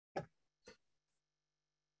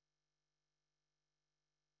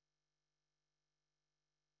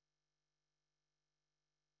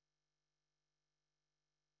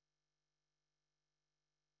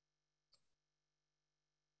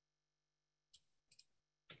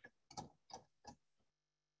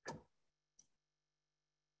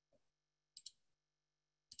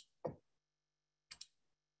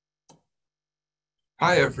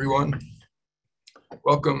Hi, everyone.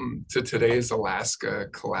 Welcome to today's Alaska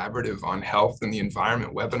Collaborative on Health and the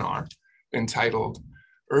Environment webinar entitled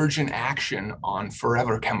Urgent Action on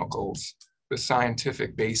Forever Chemicals, the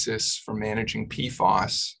Scientific Basis for Managing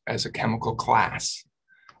PFAS as a Chemical Class.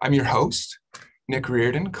 I'm your host, Nick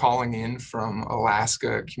Reardon, calling in from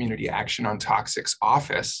Alaska Community Action on Toxics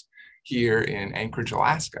office here in Anchorage,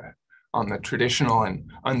 Alaska, on the traditional and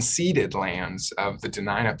unceded lands of the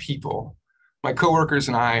Dena'ina people. My coworkers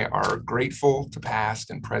and I are grateful to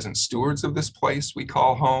past and present stewards of this place we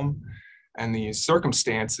call home, and these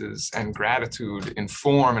circumstances and gratitude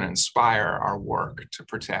inform and inspire our work to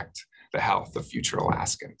protect the health of future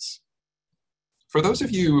Alaskans. For those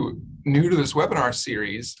of you new to this webinar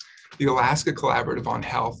series, the Alaska Collaborative on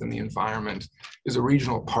Health and the Environment is a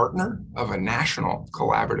regional partner of a national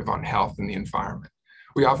collaborative on health and the environment.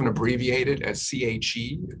 We often abbreviate it as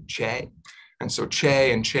CHE, CHE. And so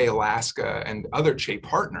CHE and CHE Alaska and other CHE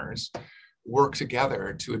partners work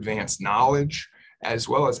together to advance knowledge as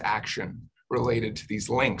well as action related to these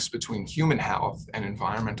links between human health and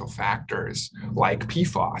environmental factors like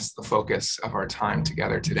PFAS, the focus of our time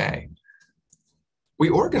together today. We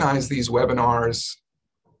organize these webinars,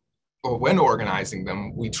 or when organizing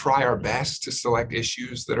them, we try our best to select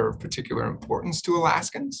issues that are of particular importance to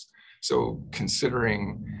Alaskans. So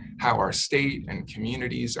considering how our state and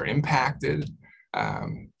communities are impacted,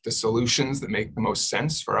 the solutions that make the most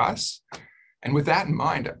sense for us. And with that in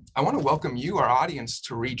mind, I want to welcome you, our audience,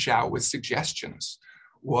 to reach out with suggestions.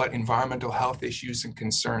 What environmental health issues and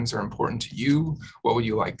concerns are important to you? What would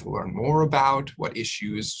you like to learn more about? What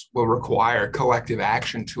issues will require collective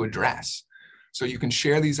action to address? So you can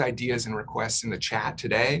share these ideas and requests in the chat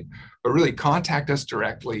today, but really contact us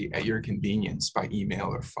directly at your convenience by email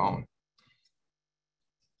or phone.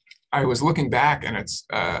 I was looking back and it's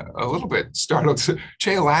a little bit startled.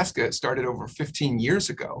 CHE Alaska started over 15 years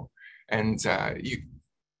ago. And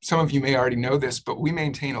some of you may already know this, but we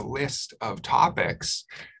maintain a list of topics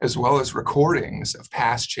as well as recordings of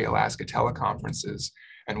past CHE Alaska teleconferences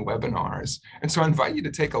and webinars. And so I invite you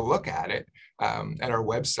to take a look at it at our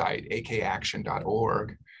website,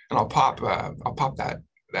 akaction.org. And I'll pop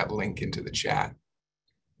that link into the chat.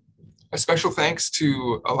 A special thanks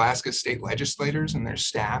to Alaska state legislators and their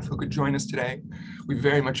staff who could join us today. We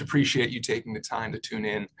very much appreciate you taking the time to tune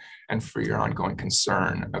in and for your ongoing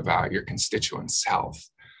concern about your constituents' health.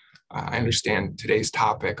 I understand today's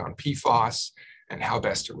topic on PFAS and how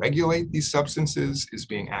best to regulate these substances is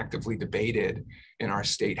being actively debated in our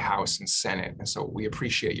state House and Senate. And so we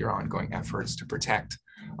appreciate your ongoing efforts to protect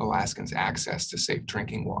Alaskans' access to safe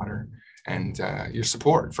drinking water and your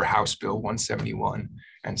support for House Bill 171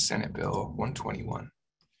 and Senate Bill 121.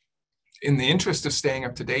 In the interest of staying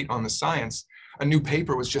up to date on the science, a new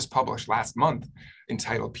paper was just published last month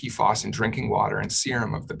entitled PFAS in Drinking Water and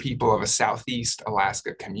Serum of the People of a Southeast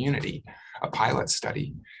Alaska Community, a pilot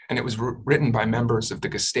study, and it was written by members of the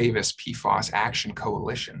Gustavus PFAS Action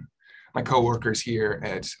Coalition. My coworkers here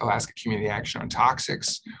at Alaska Community Action on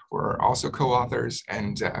Toxics were also co-authors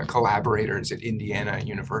and collaborators at Indiana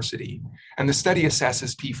University. And the study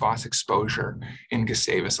assesses PFAS exposure in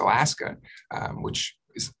Gustavus, Alaska, which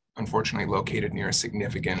is unfortunately located near a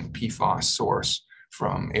significant PFAS source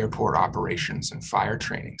from airport operations and fire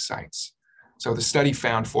training sites. So the study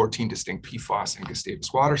found 14 distinct PFAS in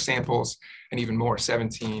Gustavus water samples, and even more,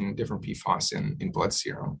 17 different PFAS in blood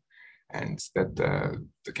serum. And that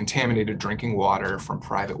the contaminated drinking water from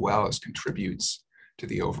private wells contributes to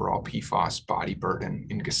the overall PFAS body burden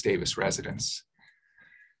in Gustavus residents.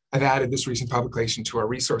 I've added this recent publication to our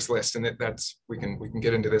resource list, and we can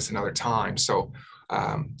get into this another time. So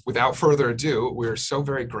without further ado, we're so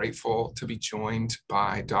very grateful to be joined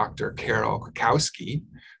by Dr. Kwiatkowski,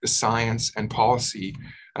 the Science and Policy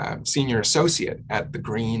Senior Associate at the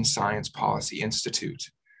Green Science Policy Institute.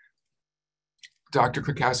 Dr.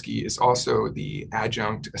 Kwiatkowski is also the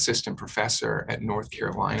adjunct assistant professor at North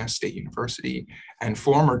Carolina State University and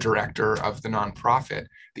former director of the nonprofit,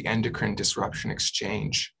 the Endocrine Disruption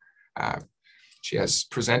Exchange. She has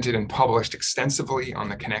presented and published extensively on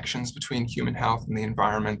the connections between human health and the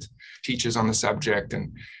environment, teaches on the subject,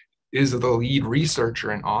 and is the lead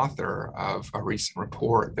researcher and author of a recent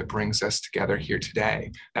report that brings us together here today,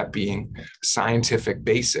 that being Scientific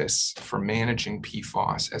Basis for Managing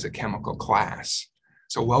PFAS as a Chemical Class.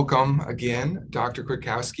 So welcome again, Dr.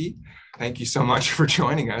 Kwiatkowski. Thank you so much for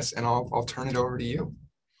joining us, and I'll turn it over to you.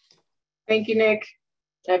 Thank you, Nick.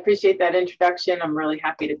 I appreciate that introduction. I'm really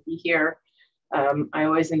happy to be here. I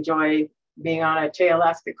always enjoy being on a CHE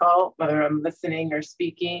Alaska call, whether I'm listening or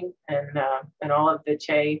speaking, and all of the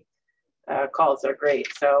CHE calls are great.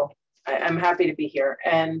 So I'm happy to be here.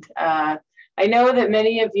 And I I know that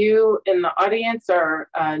many of you in the audience know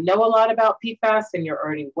a lot about PFAS, and you're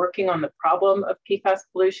already working on the problem of PFAS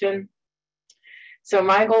pollution. So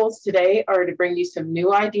my goals today are to bring you some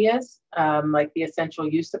new ideas, like the essential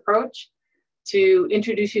use approach, to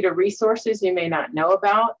introduce you to resources you may not know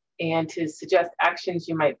about, and to suggest actions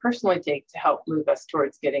you might personally take to help move us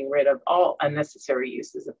towards getting rid of all unnecessary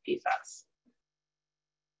uses of PFAS.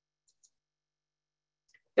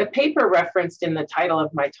 The paper referenced in the title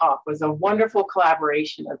of my talk was a wonderful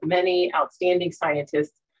collaboration of many outstanding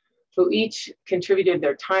scientists who each contributed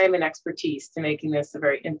their time and expertise to making this a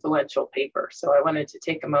very influential paper. So I wanted to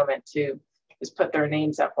take a moment to just put their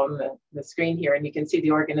names up on the screen here, and you can see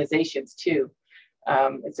the organizations too.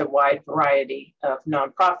 It's a wide variety of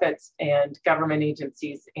nonprofits and government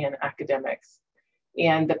agencies and academics.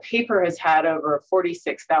 And the paper has had over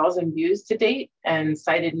 46,000 views to date and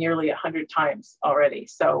cited nearly 100 times already.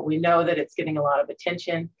 So we know that it's getting a lot of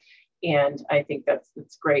attention. And I think that's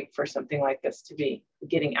great for something like this to be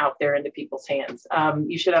getting out there into people's hands.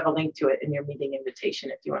 You should have a link to it in your meeting invitation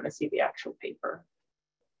if you want to see the actual paper.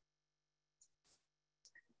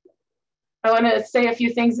 I want to say a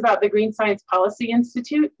few things about the Green Science Policy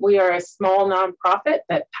Institute. We are a small nonprofit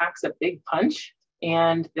that packs a big punch.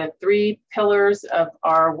 And the three pillars of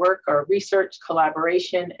our work are research,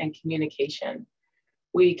 collaboration, and communication.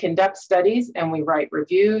 We conduct studies and we write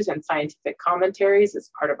reviews and scientific commentaries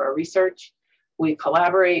as part of our research. We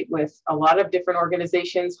collaborate with a lot of different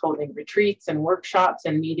organizations holding retreats and workshops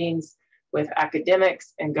and meetings with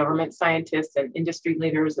academics and government scientists and industry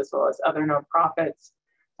leaders, as well as other nonprofits.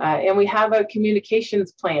 And we have a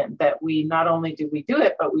communications plan that we not only do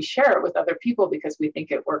it, but we share it with other people because we think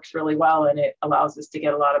it works really well and it allows us to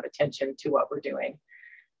get a lot of attention to what we're doing.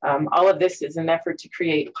 All of this is an effort to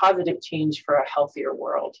create positive change for a healthier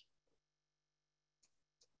world.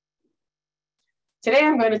 Today,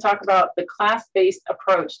 I'm going to talk about the class-based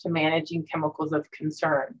approach to managing chemicals of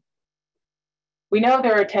concern. We know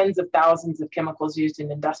there are tens of thousands of chemicals used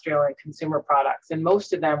in industrial and consumer products, and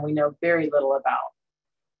most of them we know very little about.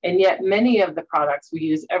 And yet many of the products we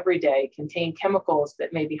use every day contain chemicals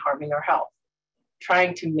that may be harming our health.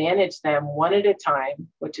 Trying to manage them one at a time,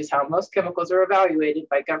 which is how most chemicals are evaluated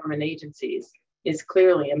by government agencies, is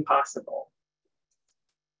clearly impossible.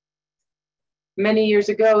 Many years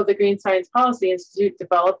ago, the Green Science Policy Institute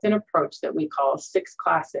developed an approach that we call 6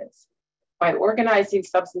 classes. By organizing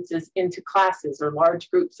substances into classes or large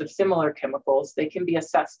groups of similar chemicals, they can be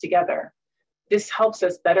assessed together. This helps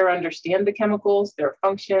us better understand the chemicals, their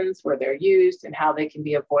functions, where they're used, and how they can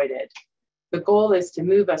be avoided. The goal is to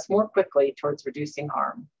move us more quickly towards reducing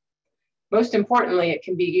harm. Most importantly, it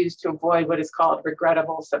can be used to avoid what is called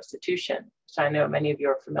regrettable substitution, which I know many of you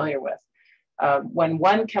are familiar with. When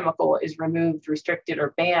one chemical is removed, restricted,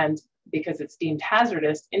 or banned because it's deemed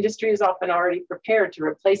hazardous, industry is often already prepared to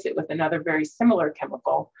replace it with another very similar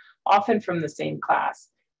chemical, often from the same class,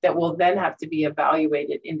 that will then have to be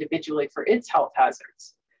evaluated individually for its health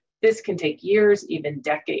hazards. This can take years, even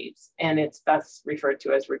decades, and it's thus referred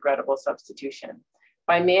to as regrettable substitution.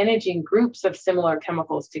 By managing groups of similar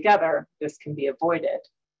chemicals together, this can be avoided.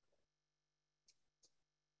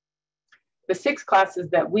 The 6 classes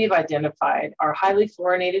that we've identified are highly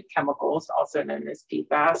fluorinated chemicals, also known as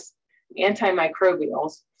PFAS,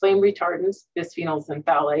 antimicrobials, flame retardants, bisphenols and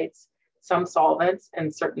phthalates, some solvents,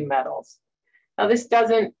 and certain metals. Now, this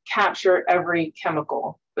doesn't capture every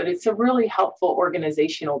chemical, but it's a really helpful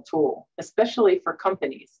organizational tool, especially for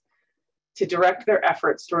companies, to direct their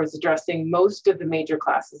efforts towards addressing most of the major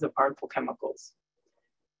classes of harmful chemicals.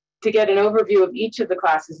 To get an overview of each of the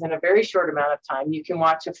classes in a very short amount of time, you can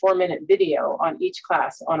watch a 4-minute video on each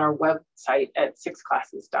class on our website at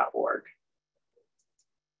 6classes.org.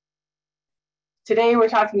 Today, we're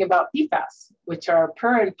talking about PFAS, which are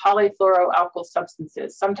per and poly-fluoroalkyl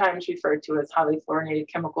substances, sometimes referred to as highly fluorinated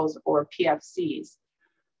chemicals or PFCs.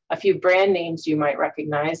 A few brand names you might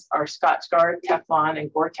recognize are Scotchgard, Teflon,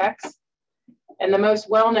 and Gore-Tex. And the most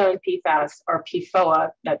well-known PFAS are PFOA,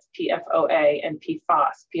 that's PFOA, and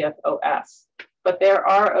PFOS, PFOS. But there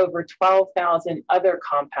are over 12,000 other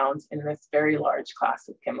compounds in this very large class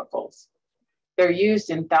of chemicals. They're used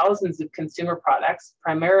in thousands of consumer products,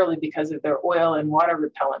 primarily because of their oil and water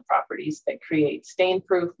repellent properties that create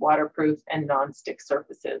stain-proof, waterproof, and non-stick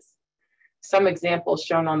surfaces. Some examples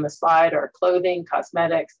shown on the slide are clothing,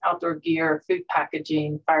 cosmetics, outdoor gear, food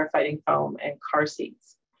packaging, firefighting foam, and car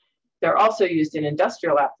seats. They're also used in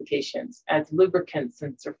industrial applications as lubricants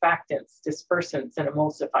and surfactants, dispersants, and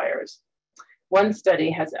emulsifiers. One study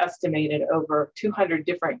has estimated over 200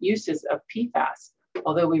 different uses of PFAS,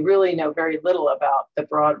 although we really know very little about the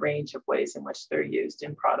broad range of ways in which they're used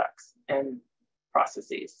in products and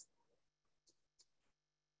processes.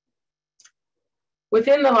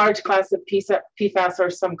 Within the large class of PFAS are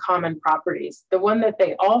some common properties. The one that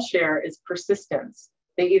they all share is persistence.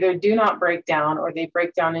 They either do not break down or they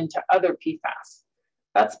break down into other PFAS.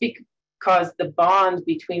 That's because the bond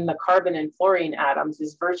between the carbon and fluorine atoms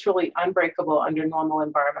is virtually unbreakable under normal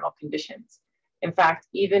environmental conditions. In fact,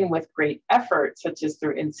 even with great effort, such as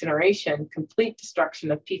through incineration, complete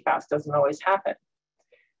destruction of PFAS doesn't always happen.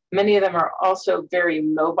 Many of them are also very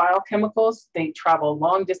mobile chemicals. They travel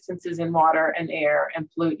long distances in water and air and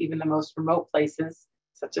pollute even the most remote places,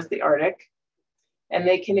 such as the Arctic. And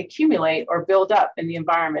they can accumulate or build up in the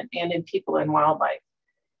environment and in people and wildlife.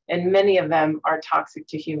 And many of them are toxic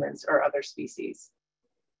to humans or other species.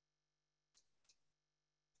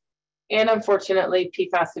 And unfortunately,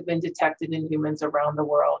 PFAS have been detected in humans around the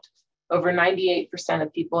world. Over 98%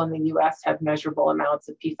 of people in the US have measurable amounts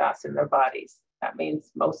of PFAS in their bodies. That means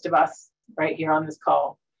most of us right here on this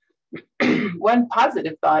call. One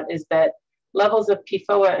positive thought is that levels of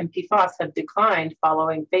PFOA and PFAS have declined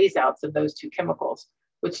following phase outs of those two chemicals,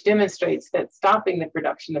 which demonstrates that stopping the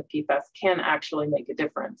production of PFAS can actually make a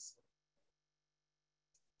difference.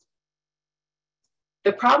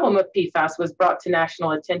 The problem of PFAS was brought to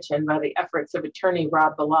national attention by the efforts of attorney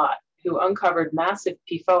Rob Bilott, who uncovered massive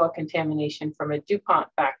PFOA contamination from a DuPont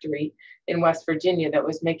factory in West Virginia that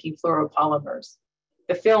was making fluoropolymers.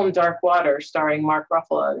 The film Dark Water, starring Mark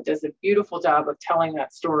Ruffalo, does a beautiful job of telling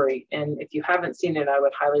that story, and if you haven't seen it, I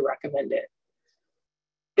would highly recommend it.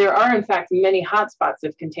 There are, in fact, many hotspots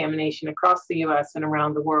of contamination across the US and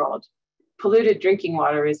around the world. Polluted drinking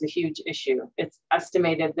water is a huge issue. It's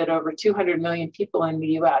estimated that over 200 million people in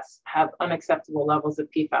the US have unacceptable levels of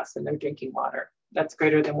PFAS in their drinking water. That's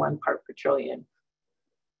greater than 1 part per trillion.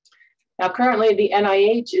 Now, currently, the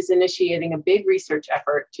NIH is initiating a big research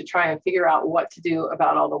effort to try and figure out what to do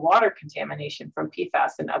about all the water contamination from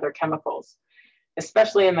PFAS and other chemicals,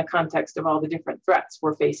 especially in the context of all the different threats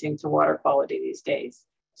we're facing to water quality these days.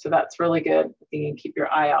 So that's really good. You can keep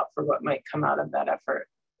your eye out for what might come out of that effort.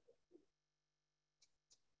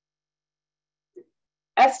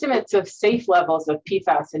 Estimates of safe levels of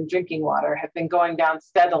PFAS in drinking water have been going down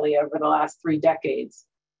steadily over the last 3 decades.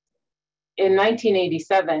 In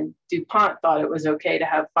 1987, DuPont thought it was okay to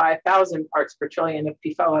have 5,000 parts per trillion of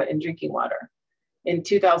PFOA in drinking water. In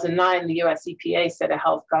 2009, the US EPA set a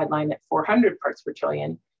health guideline at 400 parts per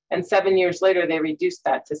trillion, and 7 years later, they reduced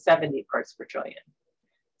that to 70 parts per trillion.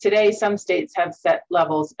 Today, some states have set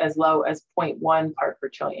levels as low as 0.1 part per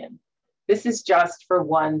trillion. This is just for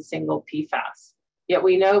one single PFAS. Yet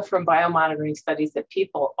we know from biomonitoring studies that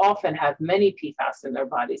people often have many PFAS in their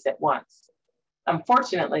bodies at once.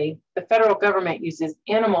 Unfortunately, the federal government uses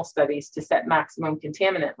animal studies to set maximum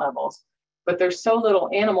contaminant levels, but there's so little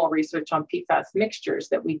animal research on PFAS mixtures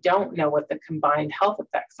that we don't know what the combined health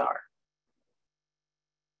effects are.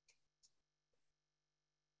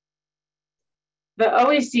 The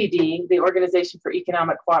OECD, the Organization for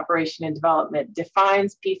Economic Cooperation and Development,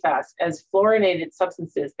 defines PFAS as fluorinated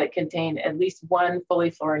substances that contain at least one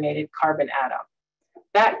fully fluorinated carbon atom.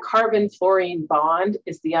 That carbon-fluorine bond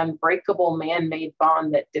is the unbreakable man-made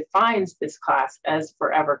bond that defines this class as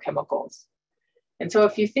forever chemicals. And so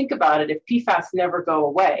if you think about it, if PFAS never go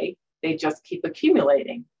away, they just keep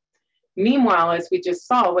accumulating. Meanwhile, as we just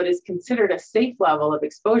saw, what is considered a safe level of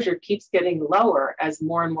exposure keeps getting lower as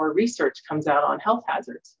more and more research comes out on health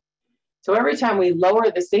hazards. So every time we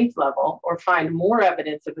lower the safe level or find more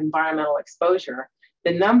evidence of environmental exposure,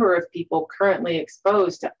 the number of people currently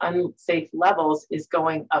exposed to unsafe levels is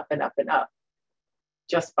going up and up and up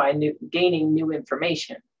just by gaining new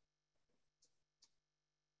information.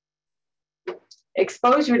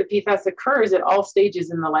 Exposure to PFAS occurs at all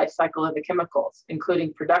stages in the life cycle of the chemicals,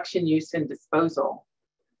 including production, use, and disposal.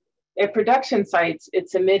 At production sites,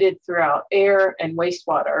 it's emitted throughout air and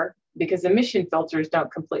wastewater because emission filters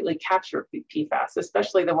don't completely capture PFAS,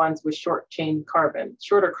 especially the ones with shorter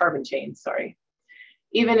carbon chains, sorry.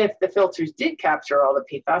 Even if the filters did capture all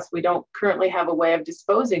the PFAS, we don't currently have a way of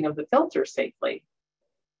disposing of the filters safely.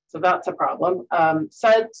 So that's a problem.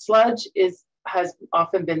 Sludge has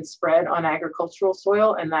often been spread on agricultural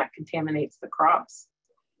soil, and that contaminates the crops.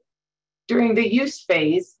 During the use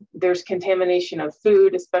phase, there's contamination of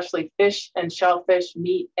food, especially fish and shellfish,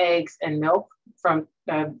 meat, eggs, and milk from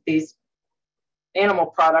these animal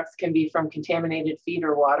products can be from contaminated feed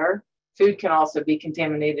or water. Food can also be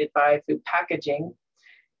contaminated by food packaging.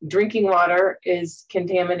 Drinking water is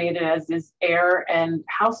contaminated, as is air, and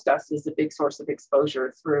house dust is a big source of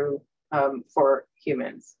exposure for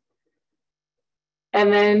humans.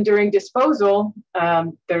 And then during disposal,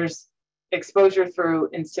 there's exposure through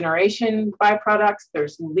incineration byproducts,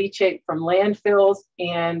 there's leachate from landfills,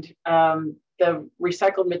 and the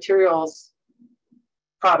recycled materials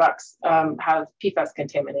products have PFAS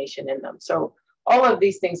contamination in them. So all of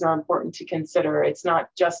these things are important to consider. It's not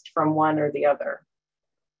just from one or the other.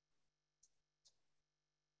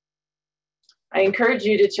 I encourage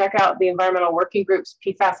you to check out the Environmental Working Group's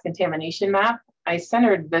PFAS contamination map. I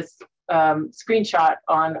centered this screenshot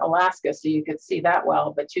on Alaska so you could see that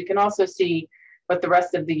well, but you can also see what the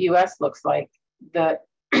rest of the US looks like. The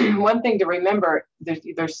one thing to remember,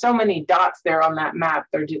 there's so many dots there on that map.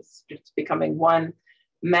 They're just becoming one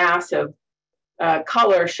mass of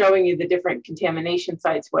color showing you the different contamination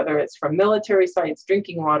sites, whether it's from military sites,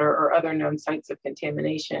 drinking water, or other known sites of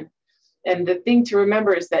contamination. And the thing to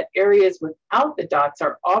remember is that areas without the dots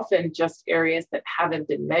are often just areas that haven't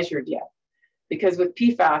been measured yet. Because with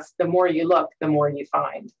PFAS, the more you look, the more you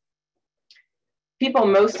find. People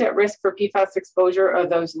most at risk for PFAS exposure are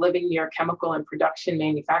those living near chemical and production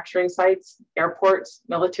manufacturing sites, airports,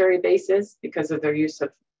 military bases, because of their use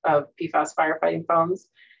of PFAS firefighting foams,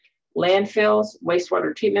 landfills,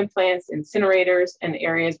 wastewater treatment plants, incinerators, and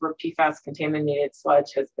areas where PFAS contaminated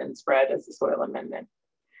sludge has been spread as a soil amendment.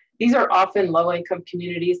 These are often low-income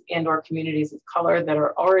communities and/or communities of color that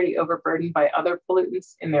are already overburdened by other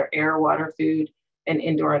pollutants in their air, water, food, and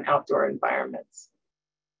indoor and outdoor environments.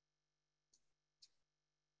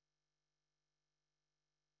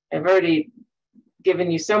 I've already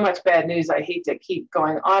given you so much bad news, I hate to keep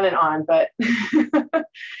going on and on, but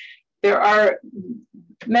there are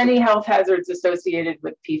many health hazards associated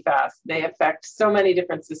with PFAS. They affect so many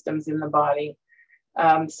different systems in the body.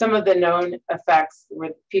 Some of the known effects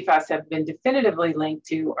with PFAS have been definitively linked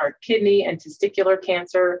to are kidney and testicular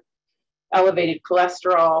cancer, elevated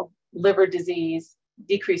cholesterol, liver disease,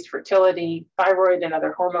 decreased fertility, thyroid and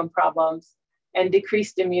other hormone problems, and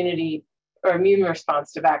decreased immunity or immune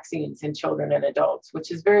response to vaccines in children and adults, which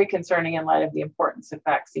is very concerning in light of the importance of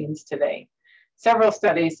vaccines today. Several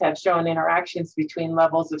studies have shown interactions between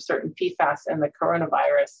levels of certain PFAS and the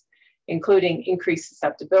coronavirus, including increased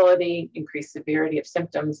susceptibility, increased severity of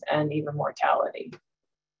symptoms, and even mortality.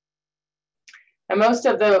 And most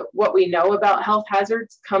of what we know about health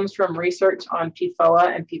hazards comes from research on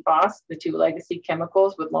PFOA and PFAS, the two legacy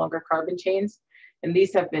chemicals with longer carbon chains, and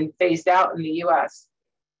these have been phased out in the US.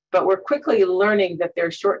 But we're quickly learning that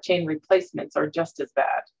their short chain replacements are just as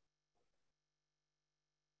bad.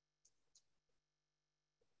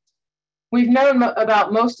 We've known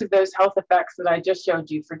about most of those health effects that I just showed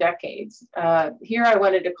you for decades. Here I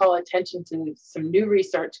wanted to call attention to some new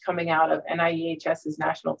research coming out of NIEHS's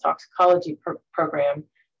National Toxicology Program,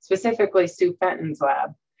 specifically Sue Fenton's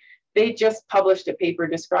lab. They just published a paper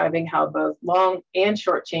describing how both long and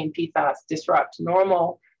short chain PFAS disrupt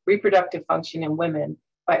normal reproductive function in women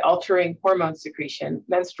by altering hormone secretion,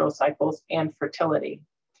 menstrual cycles, and fertility.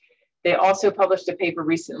 They also published a paper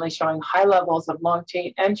recently showing high levels of long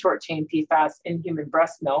chain and short chain PFAS in human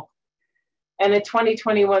breast milk. And a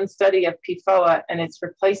 2021 study of PFOA and its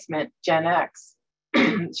replacement, Gen X,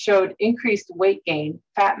 showed increased weight gain,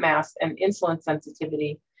 fat mass, and insulin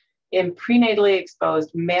sensitivity in prenatally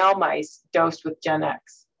exposed male mice dosed with Gen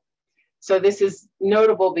X. So this is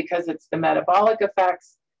notable because it's the metabolic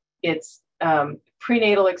effects, it's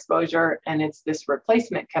prenatal exposure, and it's this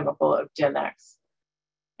replacement chemical of Gen X.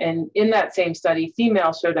 And in that same study,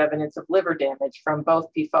 females showed evidence of liver damage from both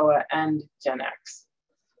PFOA and Gen X.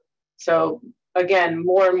 So again,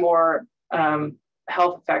 more and more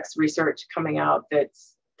health effects research coming out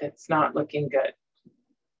that's not looking good.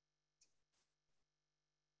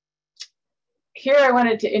 Here I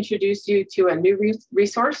wanted to introduce you to a new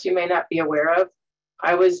resource you may not be aware of.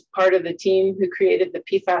 I was part of the team who created the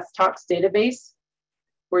PFAS Tox database,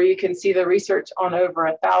 where you can see the research on over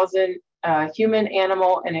 1,000 human,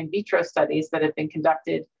 animal, and in vitro studies that have been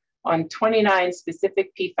conducted on 29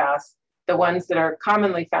 specific PFAS, the ones that are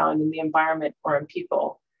commonly found in the environment or in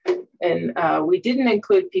people. And we didn't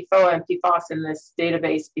include PFOA and PFAS in this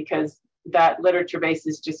database because that literature base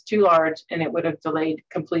is just too large and it would have delayed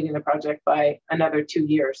completing the project by another 2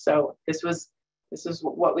 years. So this was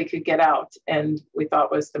what we could get out and we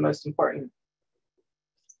thought was the most important.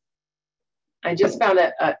 I just found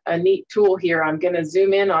a neat tool here. I'm going to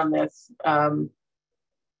zoom in on this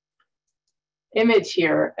image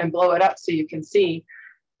here and blow it up so you can see.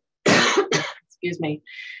 Excuse me.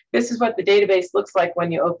 This is what the database looks like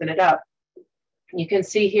when you open it up. You can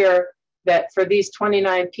see here that for these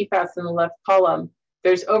 29 PFAS in the left column,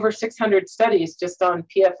 there's over 600 studies just on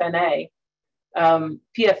PFNA.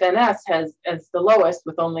 PFNS has the lowest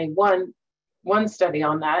with only one study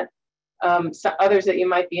on that. So others that you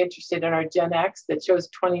might be interested in are Gen X that shows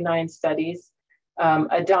 29 studies.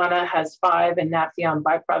 Adana has 5 and Nafion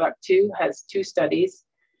byproduct 2 has 2 studies.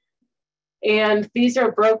 And these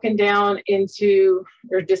are broken down into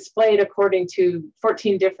or displayed according to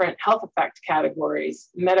 14 different health effect categories: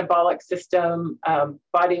 metabolic system,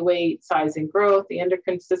 body weight, size and growth, the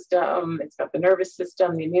endocrine system, it's got the nervous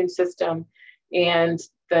system, the immune system, and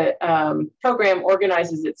the program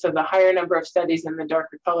organizes it so the higher number of studies in the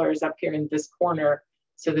darker color is up here in this corner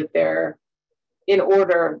so that they're in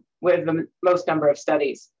order with the most number of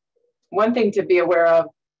studies. One thing to be aware of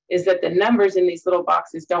is that the numbers in these little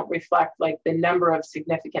boxes don't reflect like the number of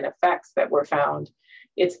significant effects that were found.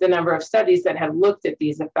 It's the number of studies that have looked at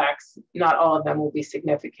these effects. Not all of them will be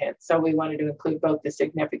significant. So we wanted to include both the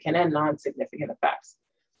significant and non-significant effects.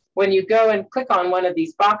 When you go and click on one of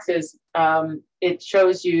these boxes, it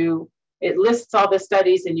shows you, it lists all the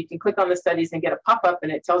studies, and you can click on the studies and get a pop-up,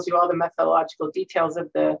 and it tells you all the methodological details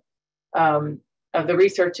of the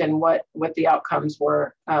research and what the outcomes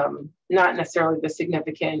were, not necessarily the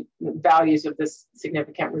significant values of the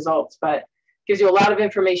significant results, but gives you a lot of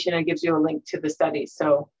information and gives you a link to the studies.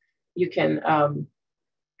 So you can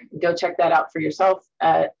go check that out for yourself.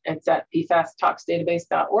 It's at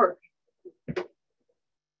pfastalksdatabase.org.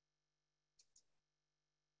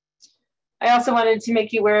 I also wanted to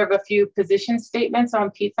make you aware of a few position statements on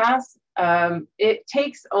PFAS. It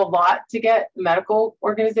takes a lot to get medical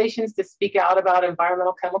organizations to speak out about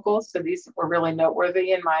environmental chemicals. So these were really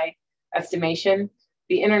noteworthy in my estimation.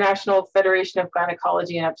 The International Federation of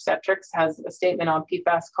Gynecology and Obstetrics has a statement on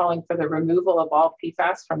PFAS calling for the removal of all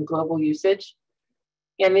PFAS from global usage.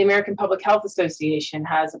 And the American Public Health Association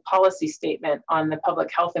has a policy statement on the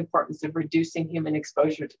public health importance of reducing human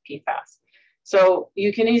exposure to PFAS. So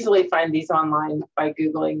you can easily find these online by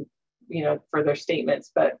Googling, further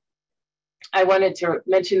statements, but I wanted to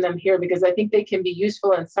mention them here because I think they can be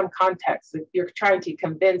useful in some contexts if you're trying to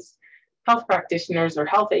convince health practitioners or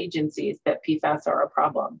health agencies that PFAS are a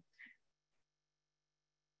problem.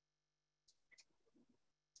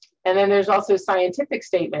 And then there's also scientific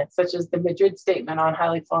statements, such as the Madrid Statement on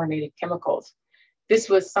highly fluorinated chemicals. This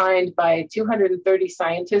was signed by 230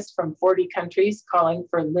 scientists from 40 countries calling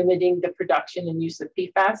for limiting the production and use of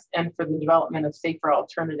PFAS and for the development of safer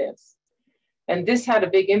alternatives. And this had a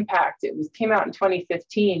big impact. It came out in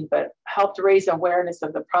 2015, but helped raise awareness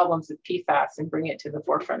of the problems of PFAS and bring it to the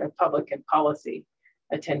forefront of public and policy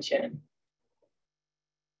attention.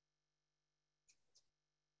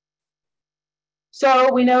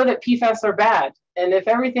 So we know that PFAS are bad. And if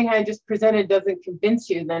everything I just presented doesn't convince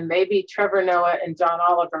you, then maybe Trevor Noah and John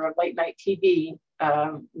Oliver of late night TV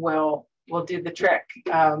will do the trick.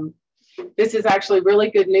 This is actually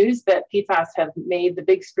really good news that PFAS have made the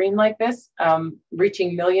big screen like this,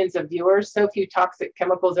 reaching millions of viewers. So few toxic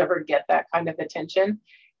chemicals ever get that kind of attention.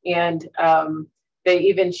 And they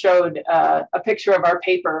even showed a picture of our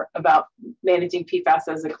paper about managing PFAS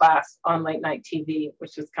as a class on late night TV,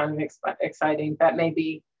 which was kind of exciting. That may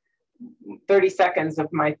be 30 seconds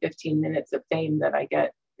of my 15 minutes of fame that I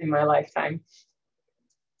get in my lifetime.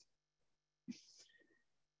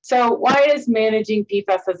 So why is managing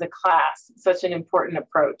PFAS as a class such an important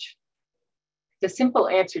approach? The simple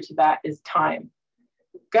answer to that is time.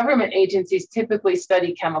 Government agencies typically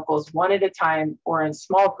study chemicals one at a time or in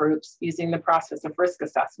small groups using the process of risk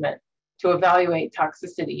assessment to evaluate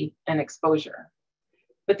toxicity and exposure.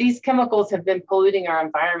 But these chemicals have been polluting our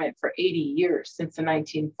environment for 80 years, since the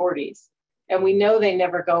 1940s, and we know they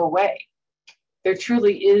never go away. There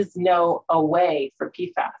truly is no away for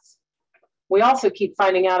PFAS. We also keep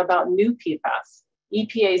finding out about new PFAS.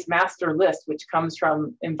 EPA's master list, which comes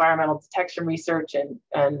from environmental detection research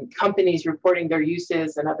and companies reporting their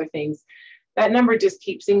uses and other things, that number just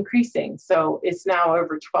keeps increasing. So it's now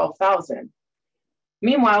over 12,000.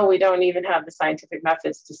 Meanwhile, we don't even have the scientific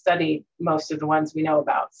methods to study most of the ones we know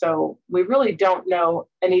about. So we really don't know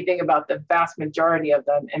anything about the vast majority of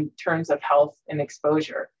them in terms of health and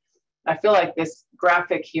exposure. I feel like this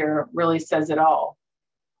graphic here really says it all.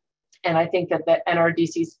 And I think that the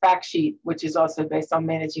NRDC's fact sheet, which is also based on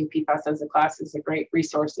managing PFAS as a class, is a great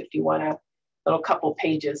resource if you want a little couple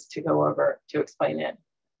pages to go over to explain it.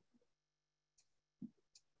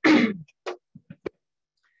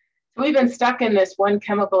 We've been stuck in this one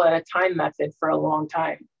chemical at a time method for a long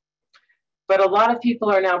time. But a lot of people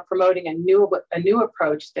are now promoting a new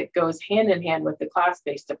approach that goes hand in hand with the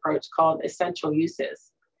class-based approach called essential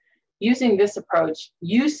uses. Using this approach,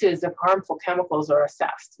 uses of harmful chemicals are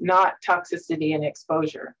assessed, not toxicity and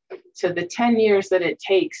exposure. So the 10 years that it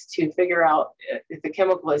takes to figure out if the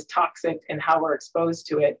chemical is toxic and how we're exposed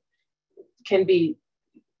to it can be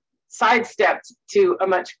sidestepped to a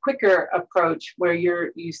much quicker approach where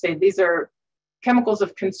you say these are chemicals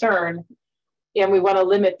of concern and we want to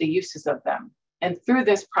limit the uses of them. And through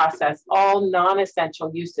this process, all non-essential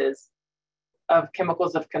uses of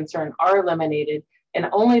chemicals of concern are eliminated, and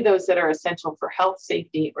only those that are essential for health,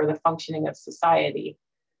 safety, or the functioning of society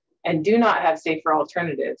and do not have safer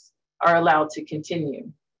alternatives are allowed to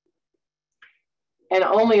continue. And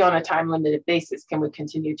only on a time-limited basis can we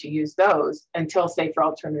continue to use those until safer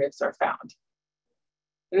alternatives are found.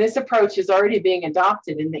 And this approach is already being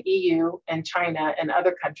adopted in the EU and China and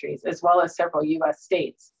other countries, as well as several US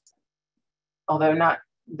states, although not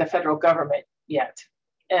the federal government yet.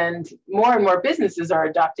 And more businesses are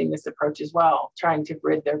adopting this approach as well, trying to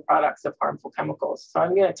rid their products of harmful chemicals. So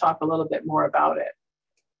I'm going to talk a little bit more about it.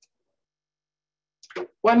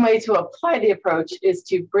 One way to apply the approach is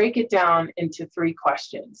to break it down into 3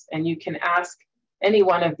 questions. And you can ask any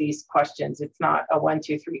one of these questions. It's not a 1,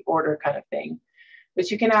 2, 3 order kind of thing. But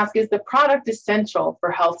you can ask, is the product essential for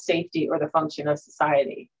health, safety, or the function of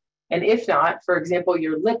society? And if not, for example,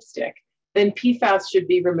 your lipstick, then PFAS should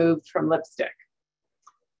be removed from lipstick.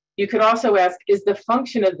 You could also ask, is the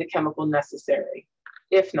function of the chemical necessary?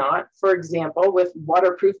 If not, for example, with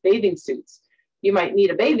waterproof bathing suits, you might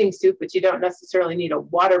need a bathing suit, but you don't necessarily need a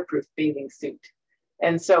waterproof bathing suit.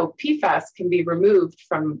 And so PFAS can be removed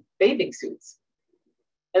from bathing suits.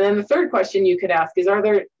 And then the third question you could ask is, are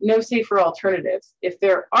there no safer alternatives? If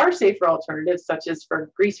there are safer alternatives, such as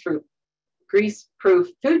for grease-proof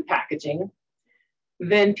food packaging,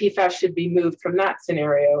 then PFAS should be moved from that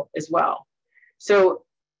scenario as well. So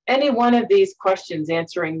any one of these questions,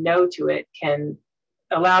 answering no to it, can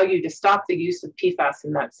allow you to stop the use of PFAS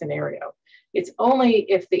in that scenario. It's only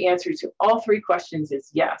if the answer to all 3 questions is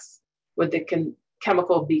yes, would the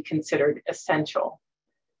chemical be considered essential.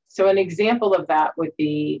 So an example of that would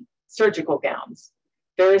be surgical gowns.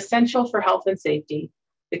 They're essential for health and safety.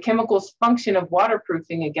 The chemical's function of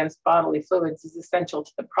waterproofing against bodily fluids is essential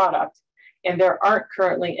to the product, and there aren't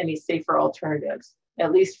currently any safer alternatives,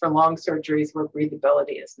 at least for long surgeries where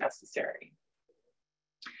breathability is necessary.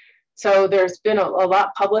 So there's been a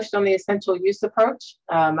lot published on the essential use approach.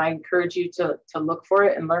 I encourage you to look for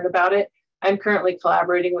it and learn about it. I'm currently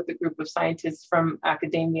collaborating with a group of scientists from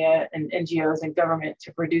academia and NGOs and government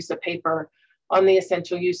to produce a paper on the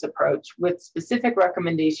essential use approach with specific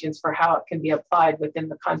recommendations for how it can be applied within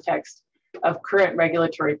the context of current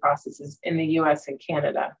regulatory processes in the US and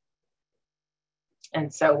Canada.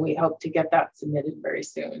 And so we hope to get that submitted very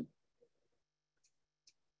soon.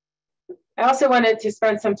 I also wanted to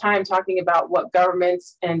spend some time talking about what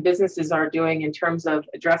governments and businesses are doing in terms of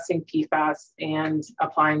addressing PFAS and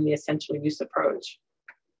applying the essential use approach.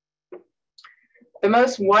 The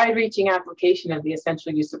most wide-reaching application of the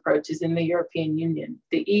essential use approach is in the European Union.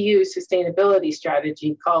 The EU sustainability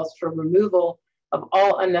strategy calls for removal of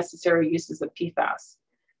all unnecessary uses of PFAS.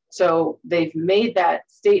 So they've made that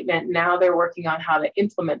statement. Now they're working on how to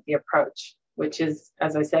implement the approach, which is,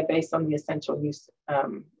 as I said, based on the essential use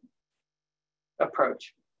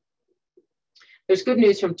approach. There's good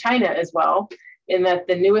news from China as well, in that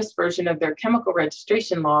the newest version of their chemical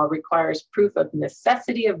registration law requires proof of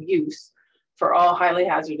necessity of use for all highly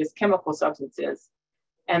hazardous chemical substances,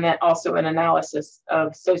 and that also an analysis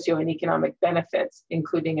of socio and economic benefits,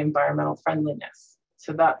 including environmental friendliness.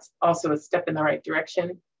 So that's also a step in the right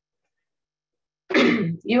direction.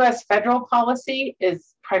 US federal policy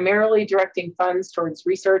is primarily directing funds towards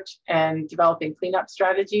research and developing cleanup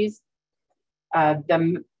strategies.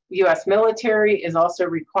 The US military is also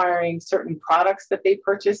requiring certain products that they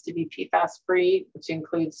purchase to be PFAS-free, which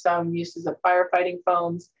includes some uses of firefighting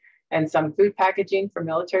foams and some food packaging for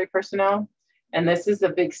military personnel. And this is a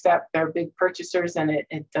big step. They're big purchasers, and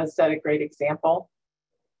it does set a great example.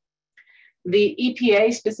 The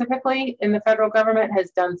EPA specifically in the federal government has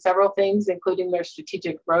done several things, including their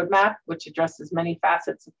strategic roadmap, which addresses many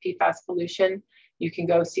facets of PFAS pollution. You can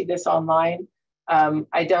go see this online.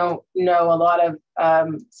 I don't know a lot of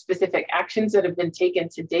specific actions that have been taken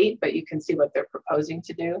to date, but you can see what they're proposing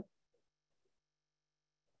to do.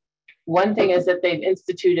 One thing is that they've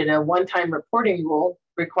instituted a one-time reporting rule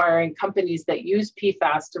requiring companies that use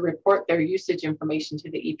PFAS to report their usage information to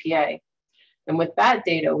the EPA. And with that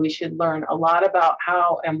data, we should learn a lot about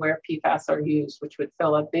how and where PFAS are used, which would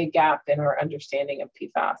fill a big gap in our understanding of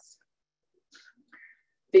PFAS.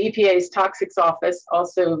 The EPA's Toxics Office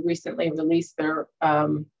also recently released their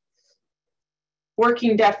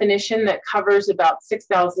working definition that covers about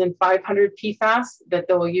 6,500 PFAS that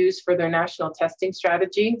they'll use for their national testing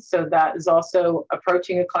strategy. So that is also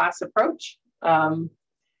approaching a class approach.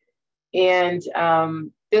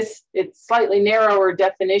 It's slightly narrower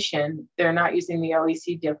definition. They're not using the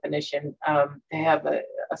LEC definition. They have a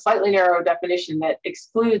slightly narrow definition that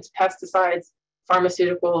excludes pesticides,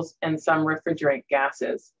 pharmaceuticals, and some refrigerant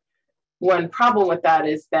gases. One problem with that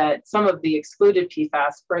is that some of the excluded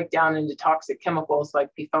PFAS break down into toxic chemicals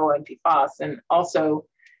like PFOA and PFAS, and also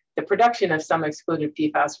the production of some excluded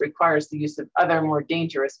PFAS requires the use of other more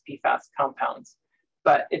dangerous PFAS compounds.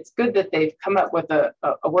 But it's good that they've come up with a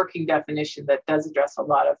working definition that does address a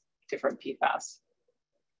lot of different PFAS.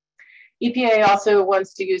 EPA also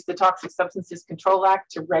wants to use the Toxic Substances Control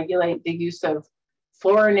Act to regulate the use of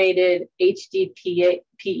fluorinated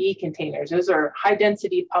HDPE containers. Those are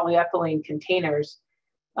high-density polyethylene containers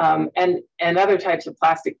and other types of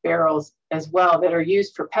plastic barrels as well that are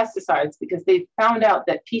used for pesticides, because they've found out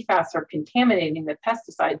that PFAS are contaminating the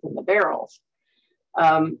pesticides in the barrels.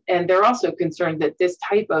 And they're also concerned that this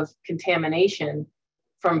type of contamination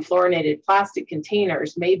from fluorinated plastic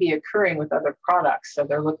containers may be occurring with other products. So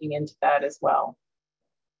they're looking into that as well.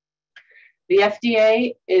 The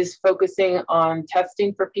FDA is focusing on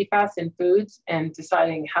testing for PFAS in foods and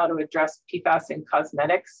deciding how to address PFAS in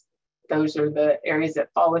cosmetics. Those are the areas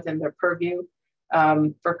that fall within their purview.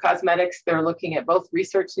 For cosmetics, they're looking at both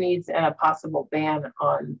research needs and a possible ban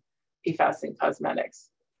on PFAS in cosmetics.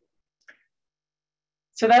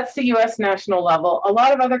 So that's the US national level. A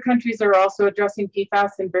lot of other countries are also addressing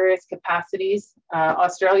PFAS in various capacities.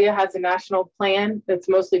 Australia has a national plan that's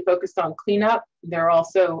mostly focused on cleanup. They're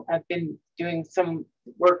also have been doing some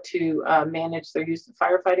work to manage their use of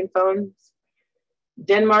firefighting foams.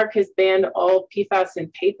 Denmark has banned all PFAS in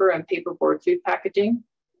paper and paperboard food packaging.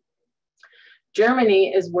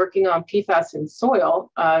 Germany is working on PFAS in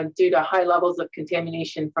soil due to high levels of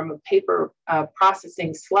contamination from a paper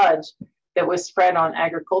processing sludge that was spread on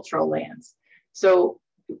agricultural lands. So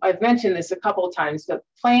I've mentioned this a couple of times, but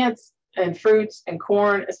plants and fruits and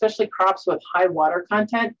corn, especially crops with high water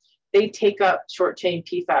content, they take up short chain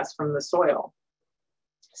PFAS from the soil.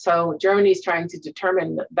 So Germany is trying to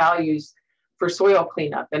determine the values for soil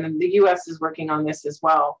cleanup, and the US is working on this as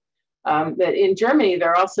well. That in Germany,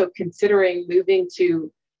 they're also considering moving to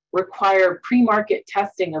require pre-market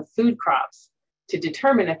testing of food crops to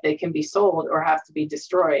determine if they can be sold or have to be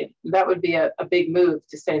destroyed. That would be a big move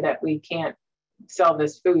to say that we can't sell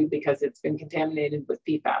this food because it's been contaminated with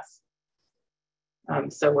PFAS.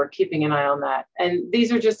 So we're keeping an eye on that. And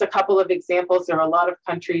these are just a couple of examples. There are a lot of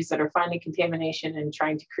countries that are finding contamination and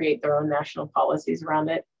trying to create their own national policies around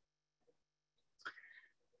it.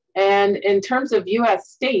 And in terms of US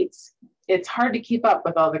states, it's hard to keep up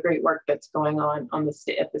with all the great work that's going on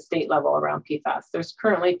at the state level around PFAS. There's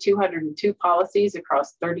currently 202 policies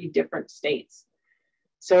across 30 different states.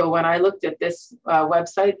 So when I looked at this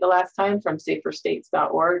website the last time from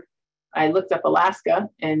saferstates.org, I looked up Alaska,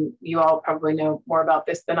 and you all probably know more about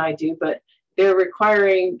this than I do, but they're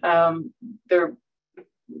requiring their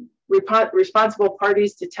responsible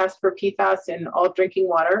parties to test for PFAS in all drinking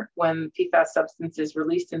water when PFAS substance is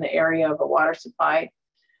released in the area of a water supply.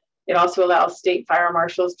 It also allows state fire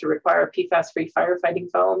marshals to require PFAS-free firefighting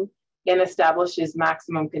foam and establishes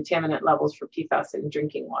maximum contaminant levels for PFAS in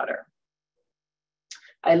drinking water.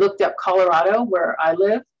 I looked up Colorado, where I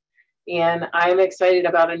live, and I'm excited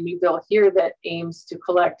about a new bill here that aims to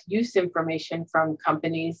collect use information from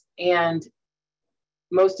companies and,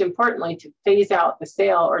 most importantly, to phase out the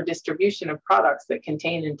sale or distribution of products that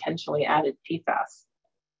contain intentionally added PFAS.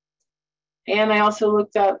 And I also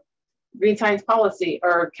looked up Green Science Policy,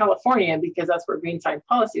 or California, because that's where Green Science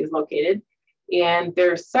Policy is located. And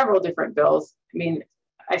there's several different bills. I mean,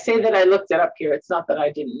 I say that I looked it up here. It's not that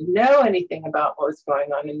I didn't know anything about what was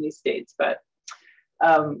going on in these states, but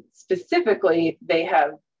specifically, they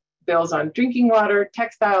have bills on drinking water,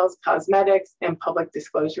 textiles, cosmetics, and public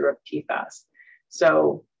disclosure of PFAS.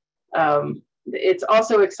 So it's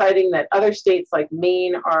also exciting that other states like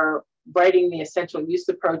Maine are writing the essential use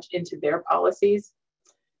approach into their policies.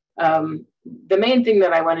 The main thing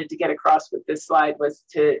that I wanted to get across with this slide was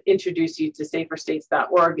to introduce you to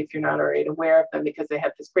saferstates.org if you're not already aware of them, because they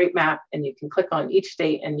have this great map and you can click on each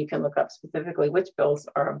state and you can look up specifically which bills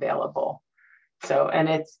are available. So,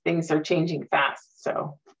 and things are changing fast,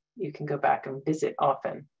 so you can go back and visit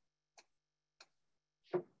often.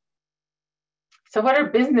 So what are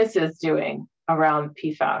businesses doing around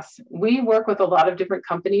PFAS? We work with a lot of different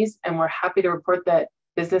companies, and we're happy to report that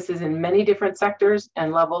businesses in many different sectors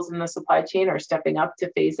and levels in the supply chain are stepping up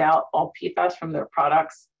to phase out all PFAS from their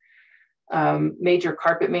products. Major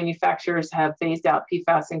carpet manufacturers have phased out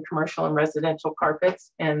PFAS in commercial and residential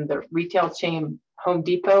carpets, and the retail chain Home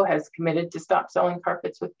Depot has committed to stop selling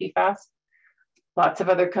carpets with PFAS. Lots of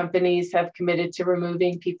other companies have committed to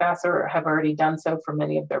removing PFAS or have already done so for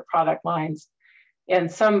many of their product lines.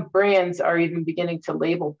 And some brands are even beginning to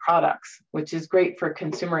label products, which is great for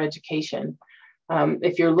consumer education.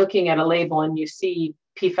 If you're looking at a label and you see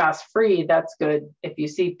PFAS free, that's good. If you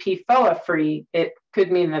see PFOA free, it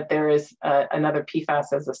could mean that there is another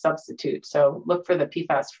PFAS as a substitute. So look for the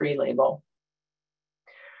PFAS free label.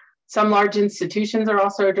 Some large institutions are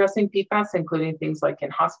also addressing PFAS, including things like in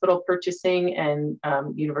hospital purchasing and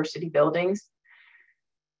university buildings.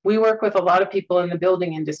 We work with a lot of people in the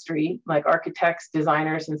building industry, like architects,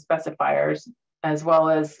 designers, and specifiers, as well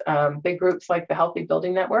as big groups like the Healthy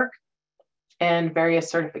Building Network and various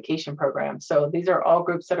certification programs. So these are all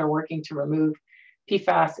groups that are working to remove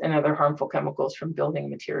PFAS and other harmful chemicals from building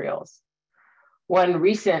materials. One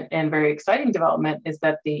recent and very exciting development is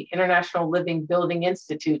that the International Living Building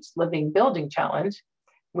Institute's Living Building Challenge,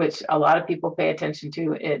 which a lot of people pay attention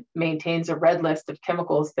to, it maintains a red list of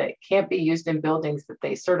chemicals that can't be used in buildings that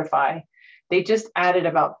they certify. They just added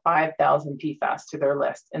about 5,000 PFAS to their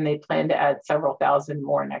list, and they plan to add several thousand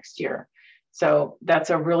more next year. So that's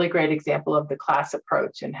a really great example of the class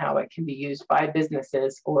approach and how it can be used by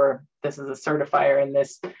businesses, or this is a certifier in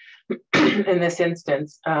this in this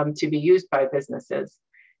instance, to be used by businesses.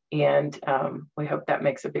 And we hope that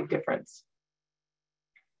makes a big difference.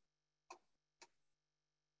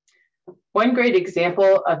 One great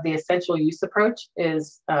example of the essential use approach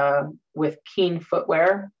is with Keen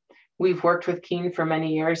footwear. We've worked with Keen for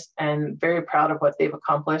many years and very proud of what they've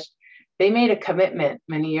accomplished. They made a commitment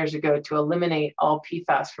many years ago to eliminate all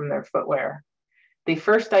PFAS from their footwear. They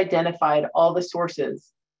first identified all the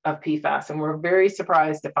sources of PFAS, and we're very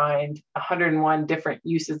surprised to find 101 different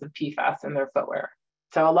uses of PFAS in their footwear.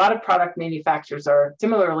 So a lot of product manufacturers are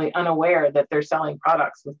similarly unaware that they're selling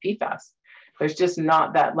products with PFAS. There's just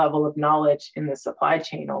not that level of knowledge in the supply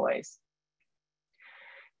chain always.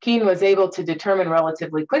 Keen was able to determine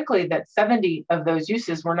relatively quickly that 70 of those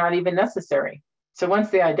uses were not even necessary. So once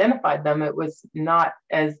they identified them, it was not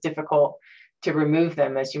as difficult to remove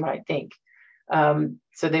them as you might think.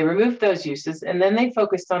 So they removed those uses, and then they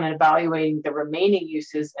focused on evaluating the remaining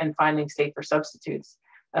uses and finding safer substitutes,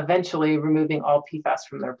 eventually removing all PFAS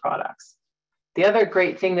from their products. The other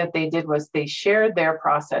great thing that they did was they shared their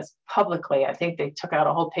process publicly. I think they took out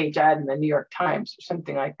a whole page ad in the New York Times or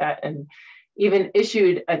something like that, and even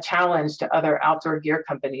issued a challenge to other outdoor gear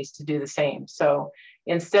companies to do the same. So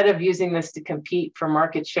instead of using this to compete for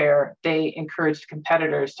market share, they encouraged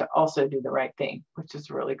competitors to also do the right thing, which is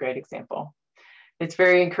a really great example. It's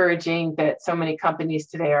very encouraging that so many companies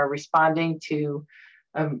today are responding to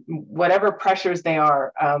whatever pressures they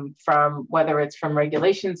are, from whether it's from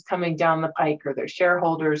regulations coming down the pike or their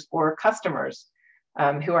shareholders or customers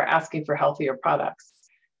who are asking for healthier products,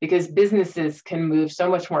 because businesses can move so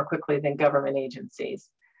much more quickly than government agencies.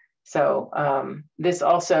 So this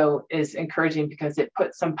also is encouraging because it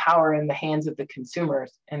puts some power in the hands of the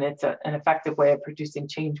consumers, and it's an effective way of producing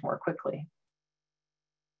change more quickly.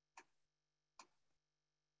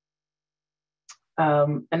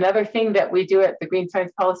 Another thing that we do at the Green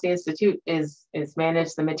Science Policy Institute is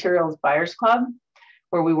manage the Materials Buyers Club,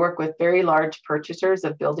 where we work with very large purchasers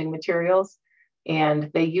of building materials,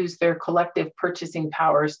 and they use their collective purchasing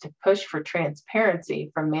powers to push for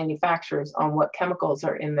transparency from manufacturers on what chemicals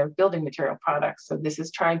are in their building material products. So this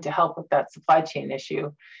is trying to help with that supply chain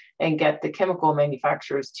issue and get the chemical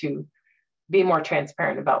manufacturers to be more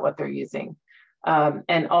transparent about what they're using,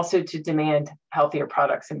 and also to demand healthier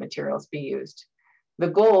products and materials be used. The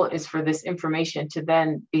goal is for this information to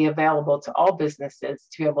then be available to all businesses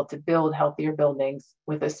to be able to build healthier buildings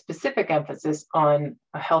with a specific emphasis on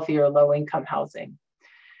a healthier low-income housing.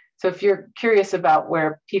 So if you're curious about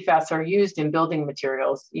where PFAS are used in building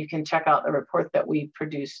materials, you can check out the report that we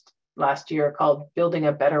produced last year called Building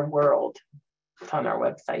a Better World. It's on our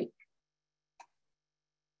website.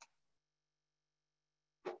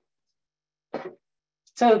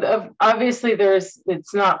 So obviously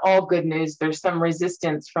it's not all good news. There's some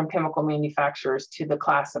resistance from chemical manufacturers to the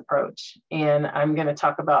class approach. And I'm going to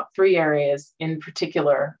talk about 3 areas in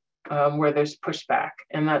particular where there's pushback,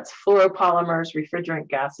 and that's fluoropolymers, refrigerant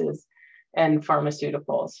gases, and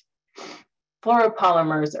pharmaceuticals.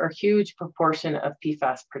 Fluoropolymers are a huge proportion of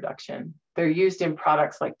PFAS production. They're used in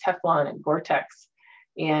products like Teflon and Gore-Tex.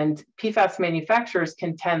 And PFAS manufacturers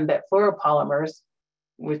contend that fluoropolymers,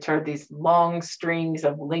 which are these long strings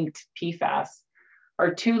of linked PFAS,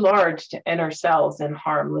 are too large to enter cells and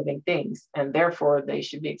harm living things, and therefore they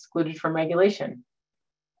should be excluded from regulation.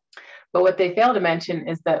 But what they fail to mention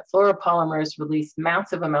is that fluoropolymers release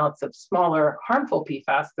massive amounts of smaller, harmful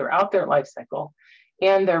PFAS throughout their life cycle,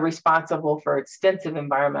 and they're responsible for extensive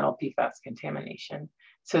environmental PFAS contamination.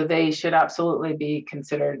 So they should absolutely be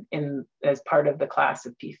considered as part of the class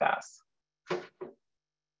of PFAS.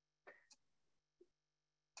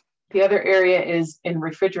 The other area is in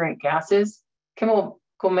refrigerant gases.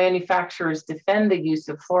 manufacturers defend the use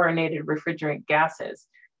of fluorinated refrigerant gases,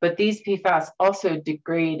 but these PFAS also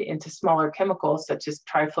degrade into smaller chemicals such as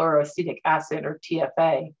trifluoroacetic acid or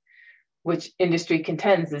TFA, which industry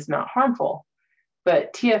contends is not harmful.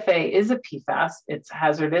 But TFA is a PFAS, it's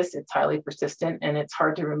hazardous, it's highly persistent, and it's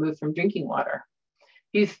hard to remove from drinking water.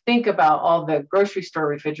 You think about all the grocery store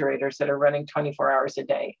refrigerators that are running 24 hours a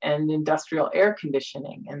day and industrial air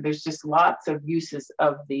conditioning, and there's just lots of uses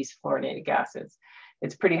of these fluorinated gases.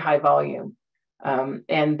 It's pretty high volume.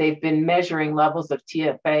 And they've been measuring levels of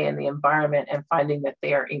TFA in the environment and finding that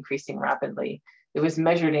they are increasing rapidly. It was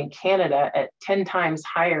measured in Canada at 10 times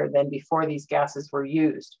higher than before these gases were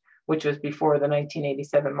used, which was before the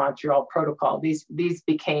 1987 Montreal Protocol. These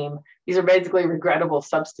are basically regrettable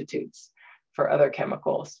substitutes for other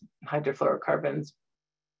chemicals, hydrofluorocarbons.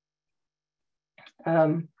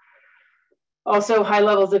 Also, high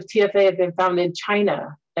levels of TFA have been found in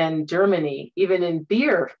China and Germany, even in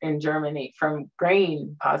beer in Germany from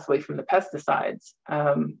grain, possibly from the pesticides.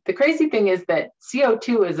 The crazy thing is that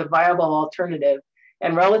CO2 is a viable alternative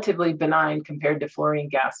and relatively benign compared to fluorine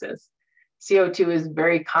gases. CO2 is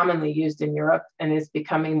very commonly used in Europe and is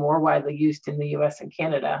becoming more widely used in the US and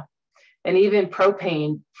Canada. And even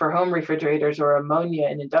propane for home refrigerators or ammonia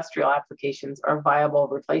in industrial applications are viable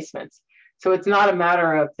replacements. So it's not a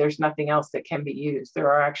matter of there's nothing else that can be used.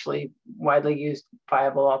 There are actually widely used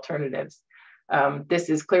viable alternatives. This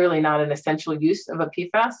is clearly not an essential use of a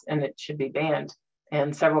PFAS, and it should be banned.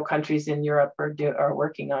 And several countries in Europe are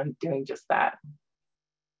working on doing just that.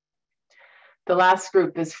 The last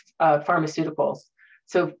group is pharmaceuticals.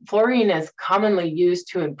 So fluorine is commonly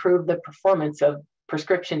used to improve the performance of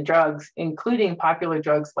prescription drugs, including popular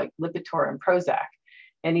drugs like Lipitor and Prozac,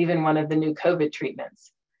 and even one of the new COVID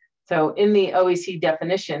treatments. So in the OEC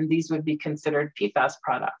definition, these would be considered PFAS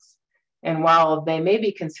products. And while they may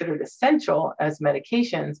be considered essential as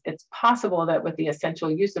medications, it's possible that with the essential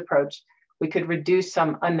use approach, we could reduce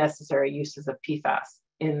some unnecessary uses of PFAS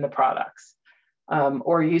in the products,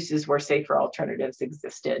 or uses where safer alternatives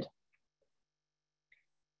existed.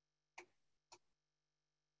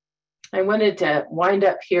 I wanted to wind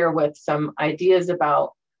up here with some ideas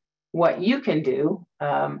about what you can do.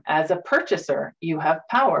 As a purchaser. You have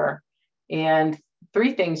power, and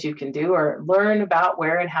 3 things you can do are learn about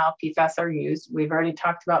where and how PFAS are used. We've already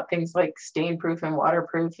talked about things like stain-proof and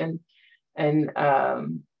waterproof and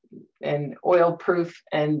oil-proof,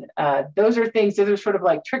 and those are sort of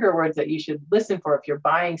like trigger words that you should listen for if you're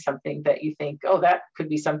buying something that you think, oh, that could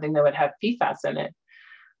be something that would have PFAS in it.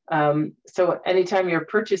 So anytime you're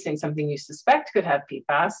purchasing something you suspect could have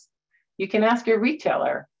PFAS, you can ask your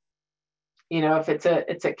retailer. You know, if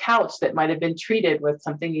it's a couch that might have been treated with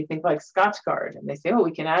something you think like Scotchgard, and they say, oh,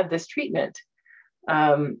 we can add this treatment.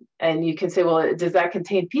 And you can say, well, does that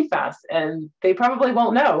contain PFAS? And they probably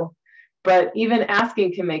won't know, but even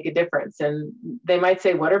asking can make a difference. And they might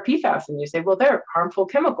say, what are PFAS? And you say, well, they're harmful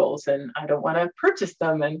chemicals and I don't want to purchase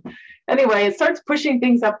them. And anyway, it starts pushing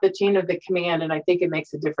things up the chain of the command. And I think it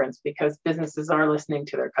makes a difference because businesses are listening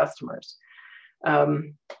to their customers.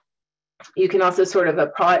 You can also sort of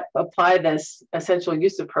apply this essential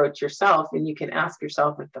use approach yourself, and you can ask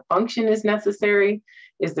yourself if the function is necessary.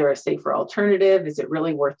 Is there a safer alternative? Is it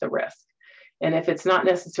really worth the risk? And if it's not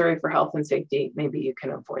necessary for health and safety, maybe you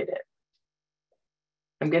can avoid it.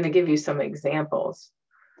 I'm going to give you some examples.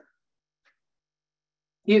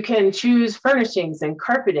 You can choose furnishings and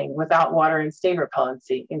carpeting without water and stain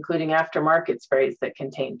repellency, including aftermarket sprays that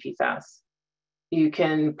contain PFAS. You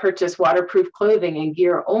can purchase waterproof clothing and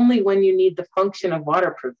gear only when you need the function of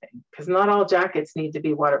waterproofing, because not all jackets need to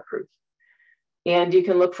be waterproof. And you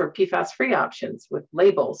can look for PFAS-free options with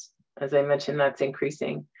labels. As I mentioned, that's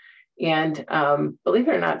increasing. And believe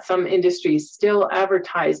it or not, some industries still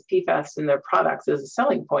advertise PFAS in their products as a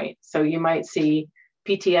selling point. So you might see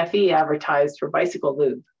PTFE advertised for bicycle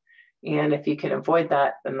lube. And if you can avoid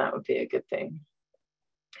that, then that would be a good thing.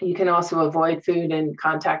 You can also avoid food in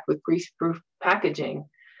contact with grease-proof packaging.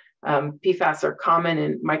 PFAS are common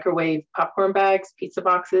in microwave popcorn bags, pizza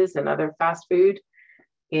boxes, and other fast food.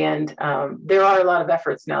 And there are a lot of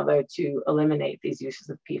efforts now, though, to eliminate these uses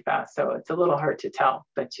of PFAS. So it's a little hard to tell,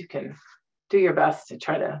 but you can do your best to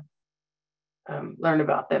try to learn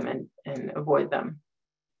about them and avoid them.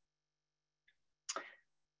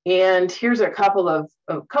 And here's a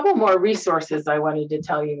couple more resources I wanted to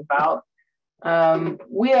tell you about.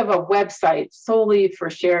 We have a website solely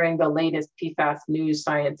for sharing the latest PFAS news,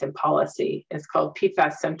 science, and policy. It's called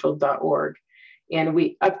pfascentral.org, and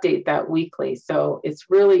we update that weekly. So it's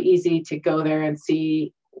really easy to go there and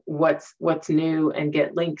see what's new and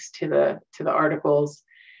get links to the articles.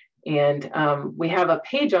 And we have a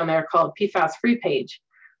page on there called PFAS Free Page,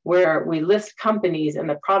 where we list companies and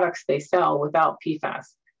the products they sell without PFAS.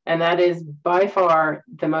 And that is by far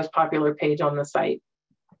the most popular page on the site.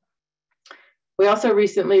 We also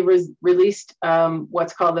recently released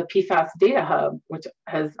what's called the PFAS Data Hub, which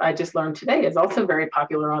I just learned today is also very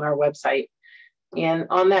popular on our website. And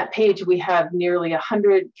on that page, we have nearly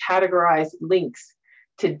 100 categorized links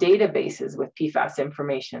to databases with PFAS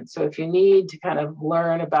information. So if you need to kind of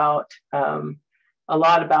learn about a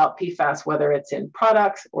lot about PFAS, whether it's in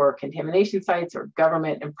products or contamination sites or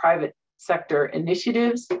government and private sector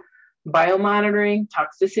initiatives, biomonitoring,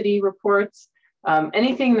 toxicity reports,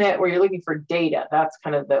 anything where you're looking for data, that's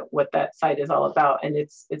kind of what that site is all about. And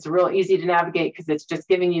it's real easy to navigate because it's just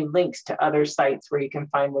giving you links to other sites where you can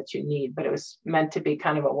find what you need, but it was meant to be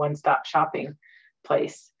kind of a one-stop shopping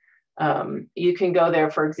place. You can go there,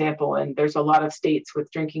 for example, and there's a lot of states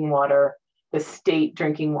with drinking water, the state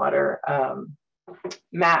drinking water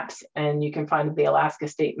maps, and you can find the Alaska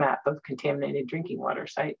state map of contaminated drinking water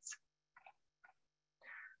sites.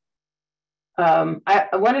 I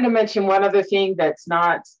wanted to mention one other thing that's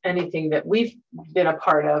not anything that we've been a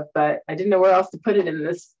part of, but I didn't know where else to put it in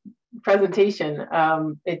this presentation.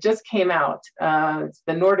 It just came out. The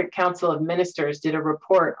Nordic Council of Ministers did a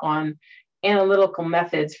report on analytical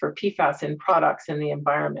methods for PFAS in products in the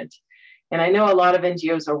environment. And I know a lot of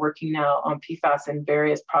NGOs are working now on PFAS in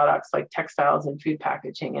various products like textiles and food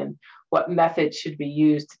packaging, and what methods should be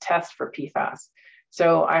used to test for PFAS.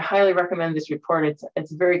 So I highly recommend this report.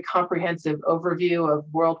 It's a very comprehensive overview of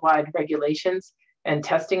worldwide regulations and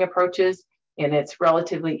testing approaches, and it's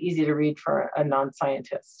relatively easy to read for a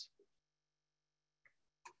non-scientist.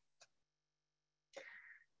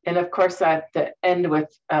 And of course, I have to end with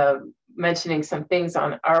mentioning some things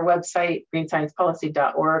on our website,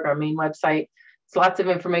 greensciencepolicy.org, our main website. It's lots of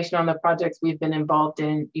information on the projects we've been involved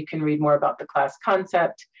in. You can read more about the class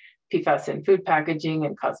concept, PFAS in food packaging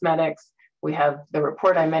and cosmetics. We have the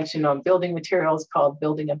report I mentioned on building materials called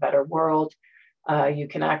Building a Better World. You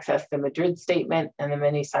can access the Madrid Statement and the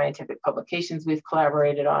many scientific publications we've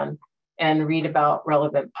collaborated on, and read about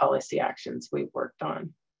relevant policy actions we've worked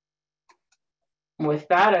on. With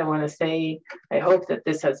that, I want to say, I hope that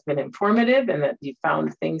this has been informative and that you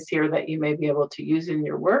found things here that you may be able to use in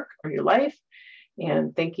your work or your life.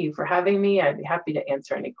 And thank you for having me. I'd be happy to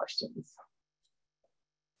answer any questions.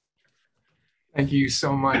 Thank you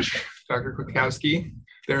so much, Dr. Kwiatkowski.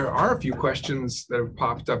 There are a few questions that have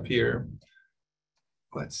popped up here.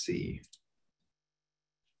 Let's see.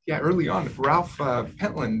 Yeah, early on, Ralph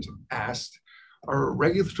Pentland asked, are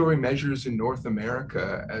regulatory measures in North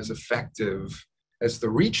America as effective as the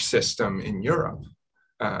REACH system in Europe?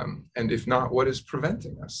 And if not, what is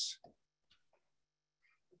preventing us?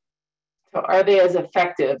 So are they as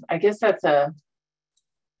effective? I guess that's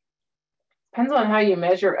depends on how you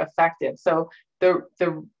measure effective. So there's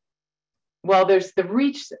the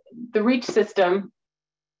REACH system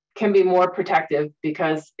can be more protective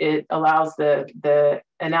because it allows the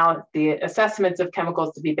assessments of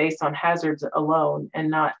chemicals to be based on hazards alone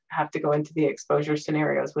and not have to go into the exposure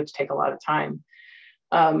scenarios, which take a lot of time.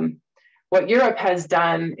 What Europe has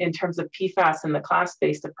done in terms of PFAS and the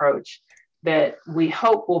class-based approach that we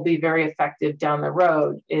hope will be very effective down the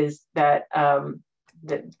road is that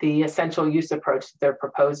the essential use approach that they're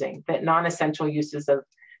proposing, that non-essential uses of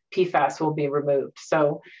PFAS will be removed.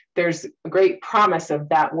 So there's a great promise of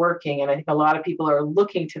that working. And I think a lot of people are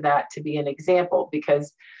looking to that to be an example,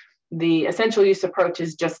 because the essential use approach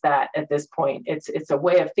is just that at this point. It's a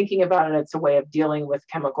way of thinking about it. It's a way of dealing with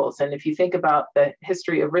chemicals. And if you think about the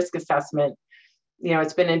history of risk assessment, you know,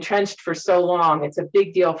 it's been entrenched for so long. It's a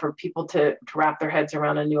big deal for people to wrap their heads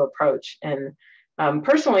around a new approach. And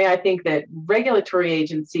personally, I think that regulatory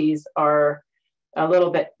agencies are they're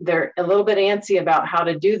a little bit antsy about how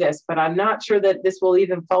to do this, but I'm not sure that this will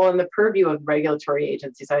even fall in the purview of regulatory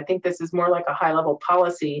agencies. I think this is more like a high-level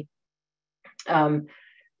policy.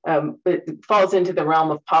 It falls into the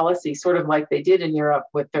realm of policy, sort of like they did in Europe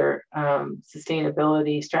with their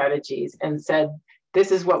sustainability strategies, and said,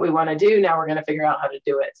 this is what we want to do. Now we're going to figure out how to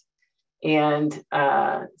do it. And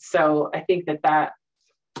so I think that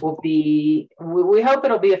will be, we hope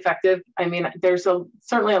it'll be effective. I mean, there's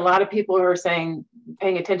certainly a lot of people who are paying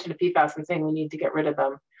attention to PFAS and saying we need to get rid of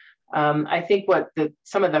them. I think what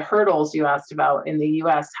some of the hurdles you asked about in the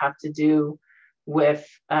US have to do with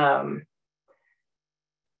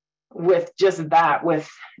just that,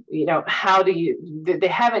 you know, how do they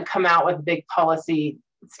haven't come out with a big policy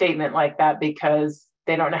statement like that because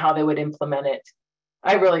they don't know how they would implement it.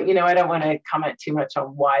 I really, you know, I don't want to comment too much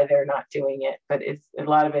on why they're not doing it, but a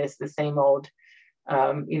lot of it is the same old,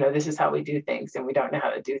 you know, this is how we do things and we don't know how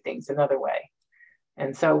to do things another way.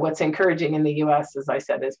 And so what's encouraging in the US, as I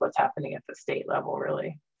said, is what's happening at the state level,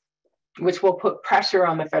 really, which will put pressure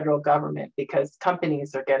on the federal government because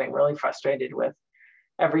companies are getting really frustrated with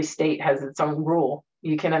every state has its own rule.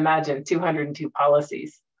 You can imagine 202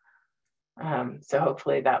 policies. So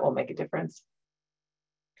hopefully that will make a difference.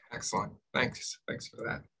 Excellent. Thanks. Thanks for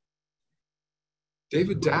that.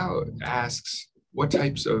 David Dow asks, what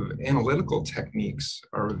types of analytical techniques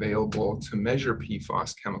are available to measure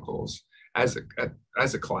PFAS chemicals as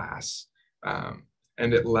a class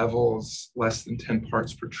and at levels less than 10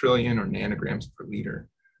 parts per trillion or nanograms per liter?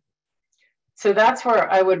 So that's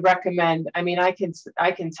where I would recommend, I mean, I can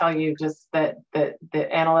tell you just that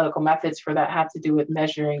the analytical methods for that have to do with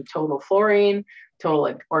measuring total fluorine,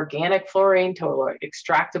 total organic fluorine, total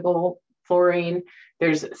extractable fluorine.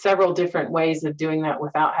 There's several different ways of doing that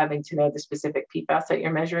without having to know the specific PFAS that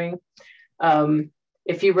you're measuring.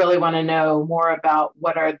 If you really want to know more about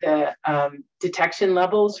what are the detection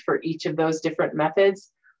levels for each of those different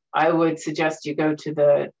methods, I would suggest you go to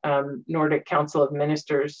the Nordic Council of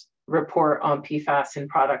Ministers report on PFAS in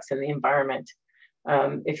products in the environment.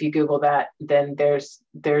 If you Google that, then there's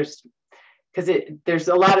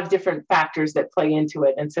a lot of different factors that play into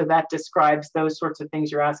it. And so that describes those sorts of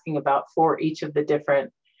things you're asking about for each of the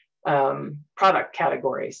different product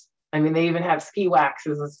categories. I mean, they even have ski wax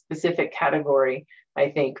as a specific category, I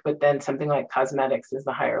think, but then something like cosmetics is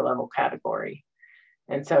the higher level category.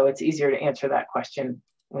 And so it's easier to answer that question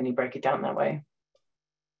when you break it down that way.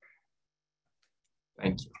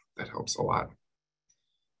 Thank you. That helps a lot.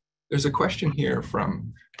 There's a question here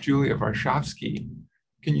from Julia Varshavsky.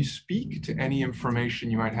 Can you speak to any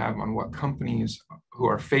information you might have on what companies who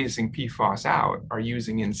are phasing PFAS out are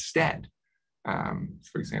using instead?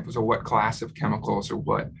 For example, so what class of chemicals or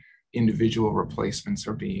what individual replacements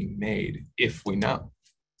are being made, if we know?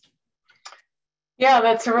 Yeah,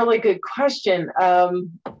 that's a really good question.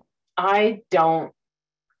 I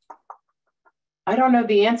don't know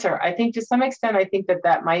the answer. I think to some extent, I think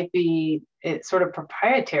that might be it's sort of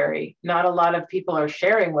proprietary. Not a lot of people are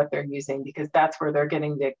sharing what they're using because that's where they're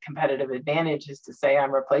getting the competitive advantage, is to say,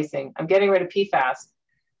 I'm getting rid of PFAS.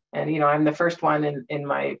 And, I'm the first one in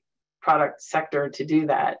my product sector to do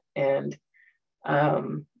that. And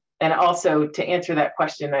also to answer that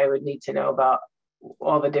question, I would need to know about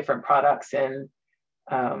all the different products and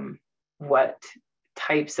what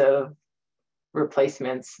types of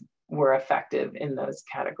replacements were effective in those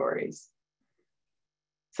categories.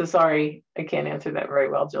 So sorry, I can't answer that very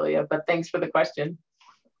well, Julia, but thanks for the question.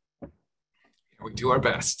 We do our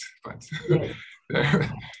best, but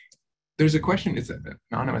there's a question, it's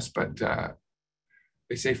anonymous, but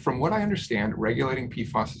they say, from what I understand, regulating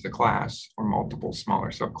PFAS as a class or multiple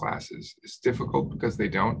smaller subclasses is difficult because they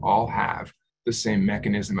don't all have the same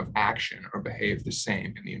mechanism of action or behave the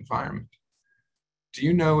same in the environment. Do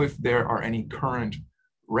you know if there are any current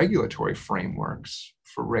regulatory frameworks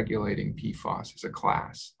for regulating PFAS as a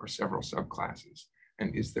class or several subclasses?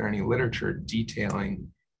 And is there any literature detailing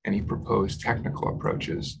any proposed technical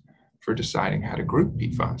approaches for deciding how to group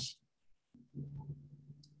PFAS?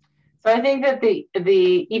 So I think that the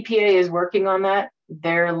EPA is working on that.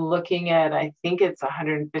 They're looking at, I think it's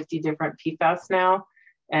 150 different PFAS now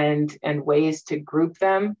and ways to group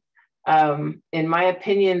them. In my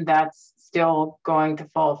opinion, that's still going to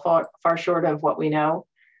fall far short of what we know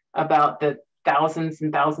about the thousands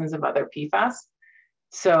and thousands of other PFAS.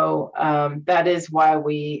 So that is why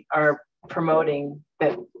we are promoting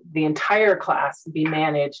that the entire class be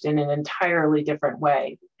managed in an entirely different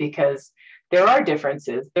way, because there are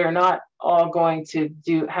differences. They're not all going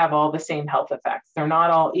to have all the same health effects. They're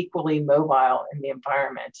not all equally mobile in the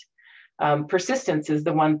environment. Persistence is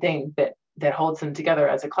the one thing that holds them together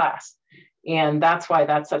as a class. And that's why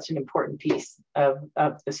that's such an important piece of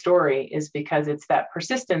the story, is because it's that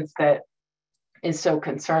persistence that is so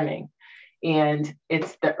concerning. And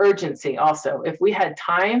it's the urgency also. If we had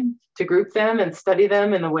time to group them and study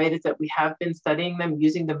them in the way that we have been studying them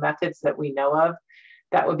using the methods that we know of,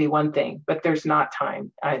 that would be one thing, but there's not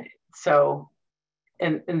time. And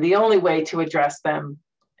the only way to address them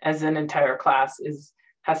as an entire class is,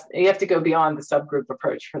 you have to go beyond the subgroup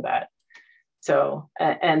approach for that. So,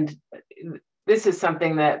 and this is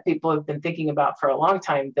something that people have been thinking about for a long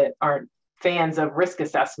time that aren't fans of risk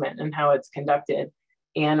assessment and how it's conducted.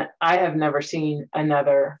 And I have never seen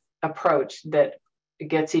another approach that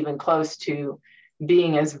gets even close to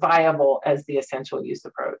being as viable as the essential use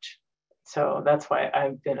approach. So that's why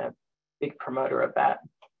I've been a big promoter of that.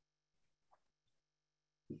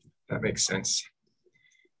 That makes sense.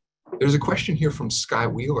 There's a question here from Sky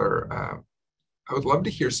Wheeler. I would love to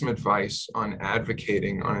hear some advice on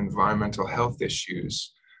advocating on environmental health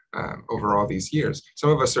issues over all these years. Some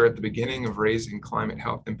of us are at the beginning of raising climate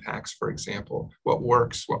health impacts, for example. What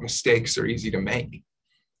works, what mistakes are easy to make?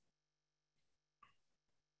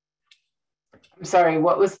 I'm sorry,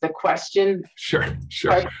 what was the question? Sure.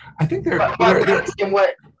 I think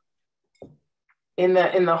what in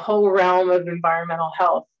the whole realm of environmental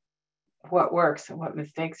health, what works and what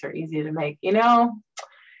mistakes are easy to make? You know,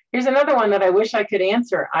 here's another one that I wish I could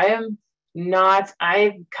answer.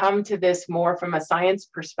 I've come to this more from a science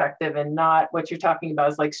perspective and not what you're talking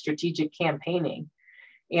about is like strategic campaigning.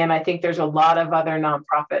 And I think there's a lot of other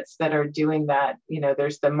nonprofits that are doing that. You know,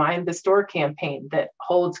 there's the Mind the Store campaign that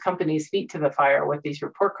holds companies' feet to the fire with these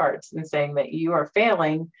report cards and saying that you are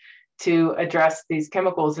failing to address these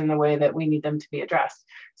chemicals in the way that we need them to be addressed.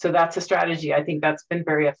 So that's a strategy. I think that's been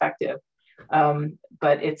very effective.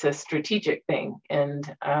 But it's a strategic thing. And,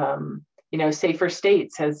 you know, Safer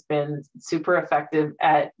States has been super effective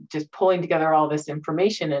at just pulling together all this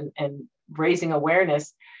information and raising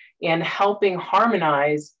awareness and helping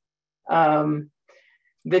harmonize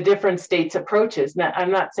the different states' approaches. Now,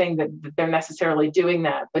 I'm not saying that they're necessarily doing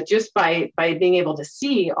that, but just by being able to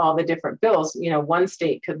see all the different bills, you know, one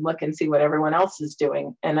state could look and see what everyone else is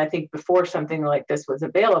doing. And I think before something like this was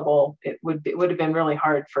available, it would have been really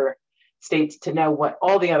hard for states to know what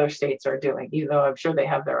all the other states are doing, even though I'm sure they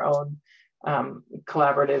have their own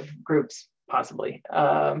collaborative groups, possibly.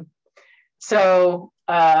 So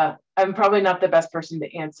I'm probably not the best person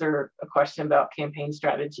to answer a question about campaign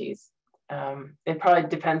strategies. It probably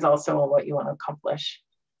depends also on what you want to accomplish.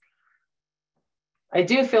 I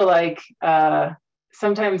do feel like,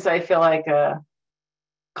 sometimes I feel like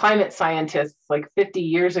climate scientists like 50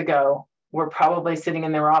 years ago were probably sitting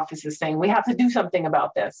in their offices saying, we have to do something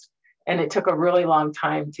about this. And it took a really long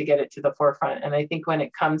time to get it to the forefront. And I think when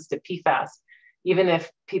it comes to PFAS, even if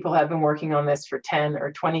people have been working on this for 10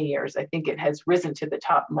 or 20 years, I think it has risen to the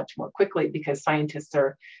top much more quickly because scientists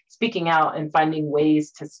are speaking out and finding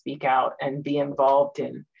ways to speak out and be involved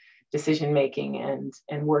in decision-making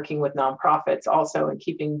and working with nonprofits also and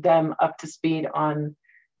keeping them up to speed on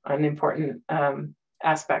important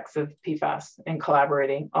aspects of PFAS and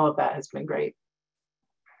collaborating. All of that has been great.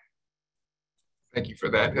 Thank you for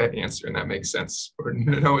that answer, and that makes sense.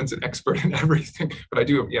 No one's an expert in everything, but I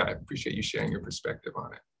appreciate you sharing your perspective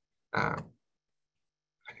on it. I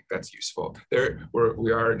think that's useful.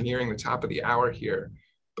 We are nearing the top of the hour here,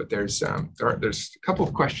 but there's a couple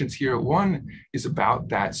of questions here. One is about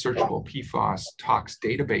that searchable PFAS tox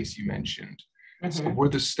database you mentioned. So were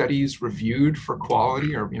the studies reviewed for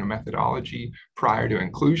quality or methodology prior to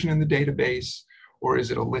inclusion in the database, or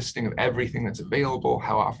is it a listing of everything that's available?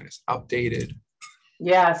 How often it's updated?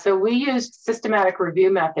 Yeah, so we used systematic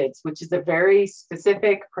review methods, which is a very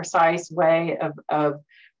specific, precise way of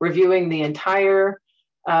reviewing the entire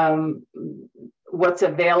what's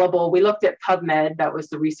available. We looked at PubMed, that was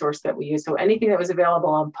the resource that we used. So anything that was available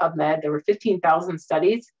on PubMed, there were 15,000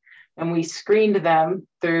 studies, and we screened them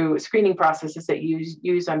through screening processes that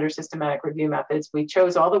use under systematic review methods. We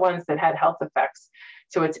chose all the ones that had health effects.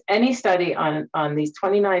 So it's any study on these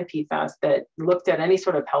 29 PFAS that looked at any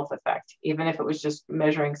sort of health effect, even if it was just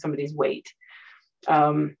measuring somebody's weight.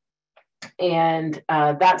 That's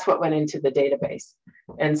what went into the database.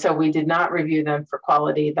 And so we did not review them for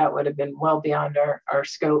quality. That would have been well beyond our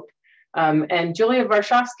scope. And Julia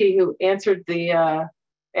Varshovsky, who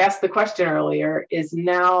asked the question earlier, is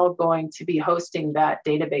now going to be hosting that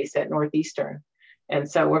database at Northeastern. And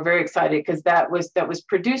so we're very excited because that was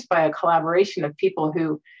produced by a collaboration of people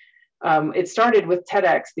who, it started with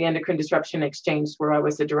TEDx, the Endocrine Disruption Exchange, where I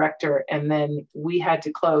was the director, and then we had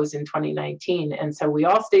to close in 2019. And so we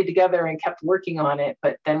all stayed together and kept working on it.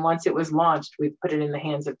 But then once it was launched, we put it in the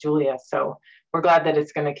hands of Julia. So we're glad that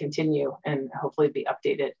it's going to continue and hopefully be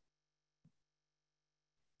updated.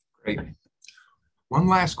 Great. One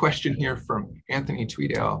last question here from Anthony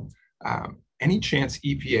Tweedale. Any chance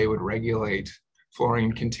EPA would regulate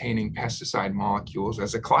fluorine-containing pesticide molecules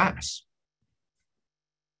as a class?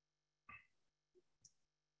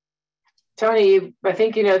 Tony, I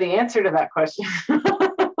think you know the answer to that question.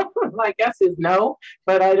 My guess is no,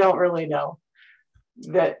 but I don't really know.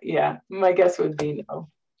 My guess would be no.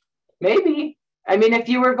 Maybe. I mean, if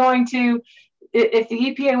the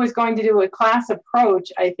EPA was going to do a class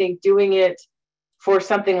approach, I think doing it for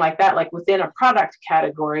something like that, like within a product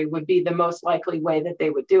category, would be the most likely way that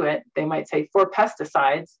they would do it. They might say for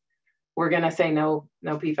pesticides, we're going to say no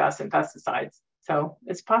PFAS in pesticides. So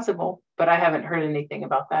it's possible, but I haven't heard anything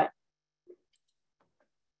about that.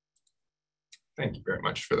 Thank you very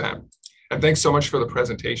much for that. And thanks so much for the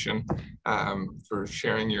presentation, for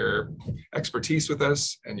sharing your expertise with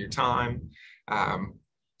us and your time.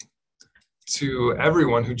 to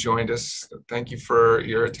everyone who joined us, thank you for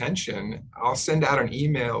your attention. I'll send out an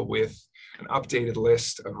email with an updated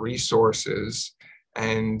list of resources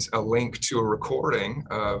and a link to a recording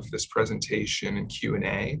of this presentation and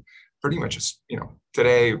Q&A, pretty much,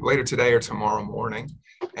 later today or tomorrow morning.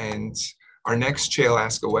 And our next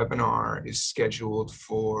Alaska webinar is scheduled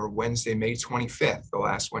for Wednesday, May 25th, the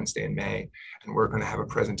last Wednesday in May. And we're going to have a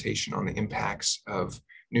presentation on the impacts of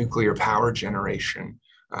nuclear power generation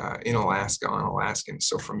in Alaska on Alaskans.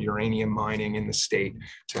 So from uranium mining in the state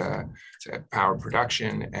to power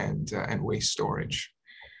production and waste storage.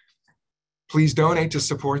 Please donate to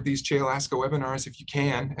support these Alaska webinars if you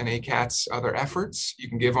can, and ACAT's other efforts. You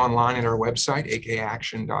can give online at our website,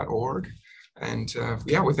 akaction.org. And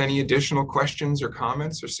with any additional questions or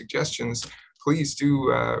comments or suggestions, please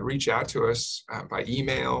do reach out to us by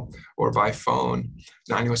email or by phone,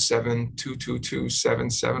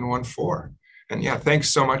 907-222-7714. And thanks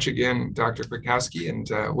so much again, Dr. Kwiatkowski, and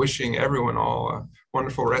wishing everyone all a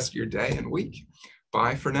wonderful rest of your day and week.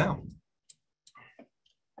 Bye for now.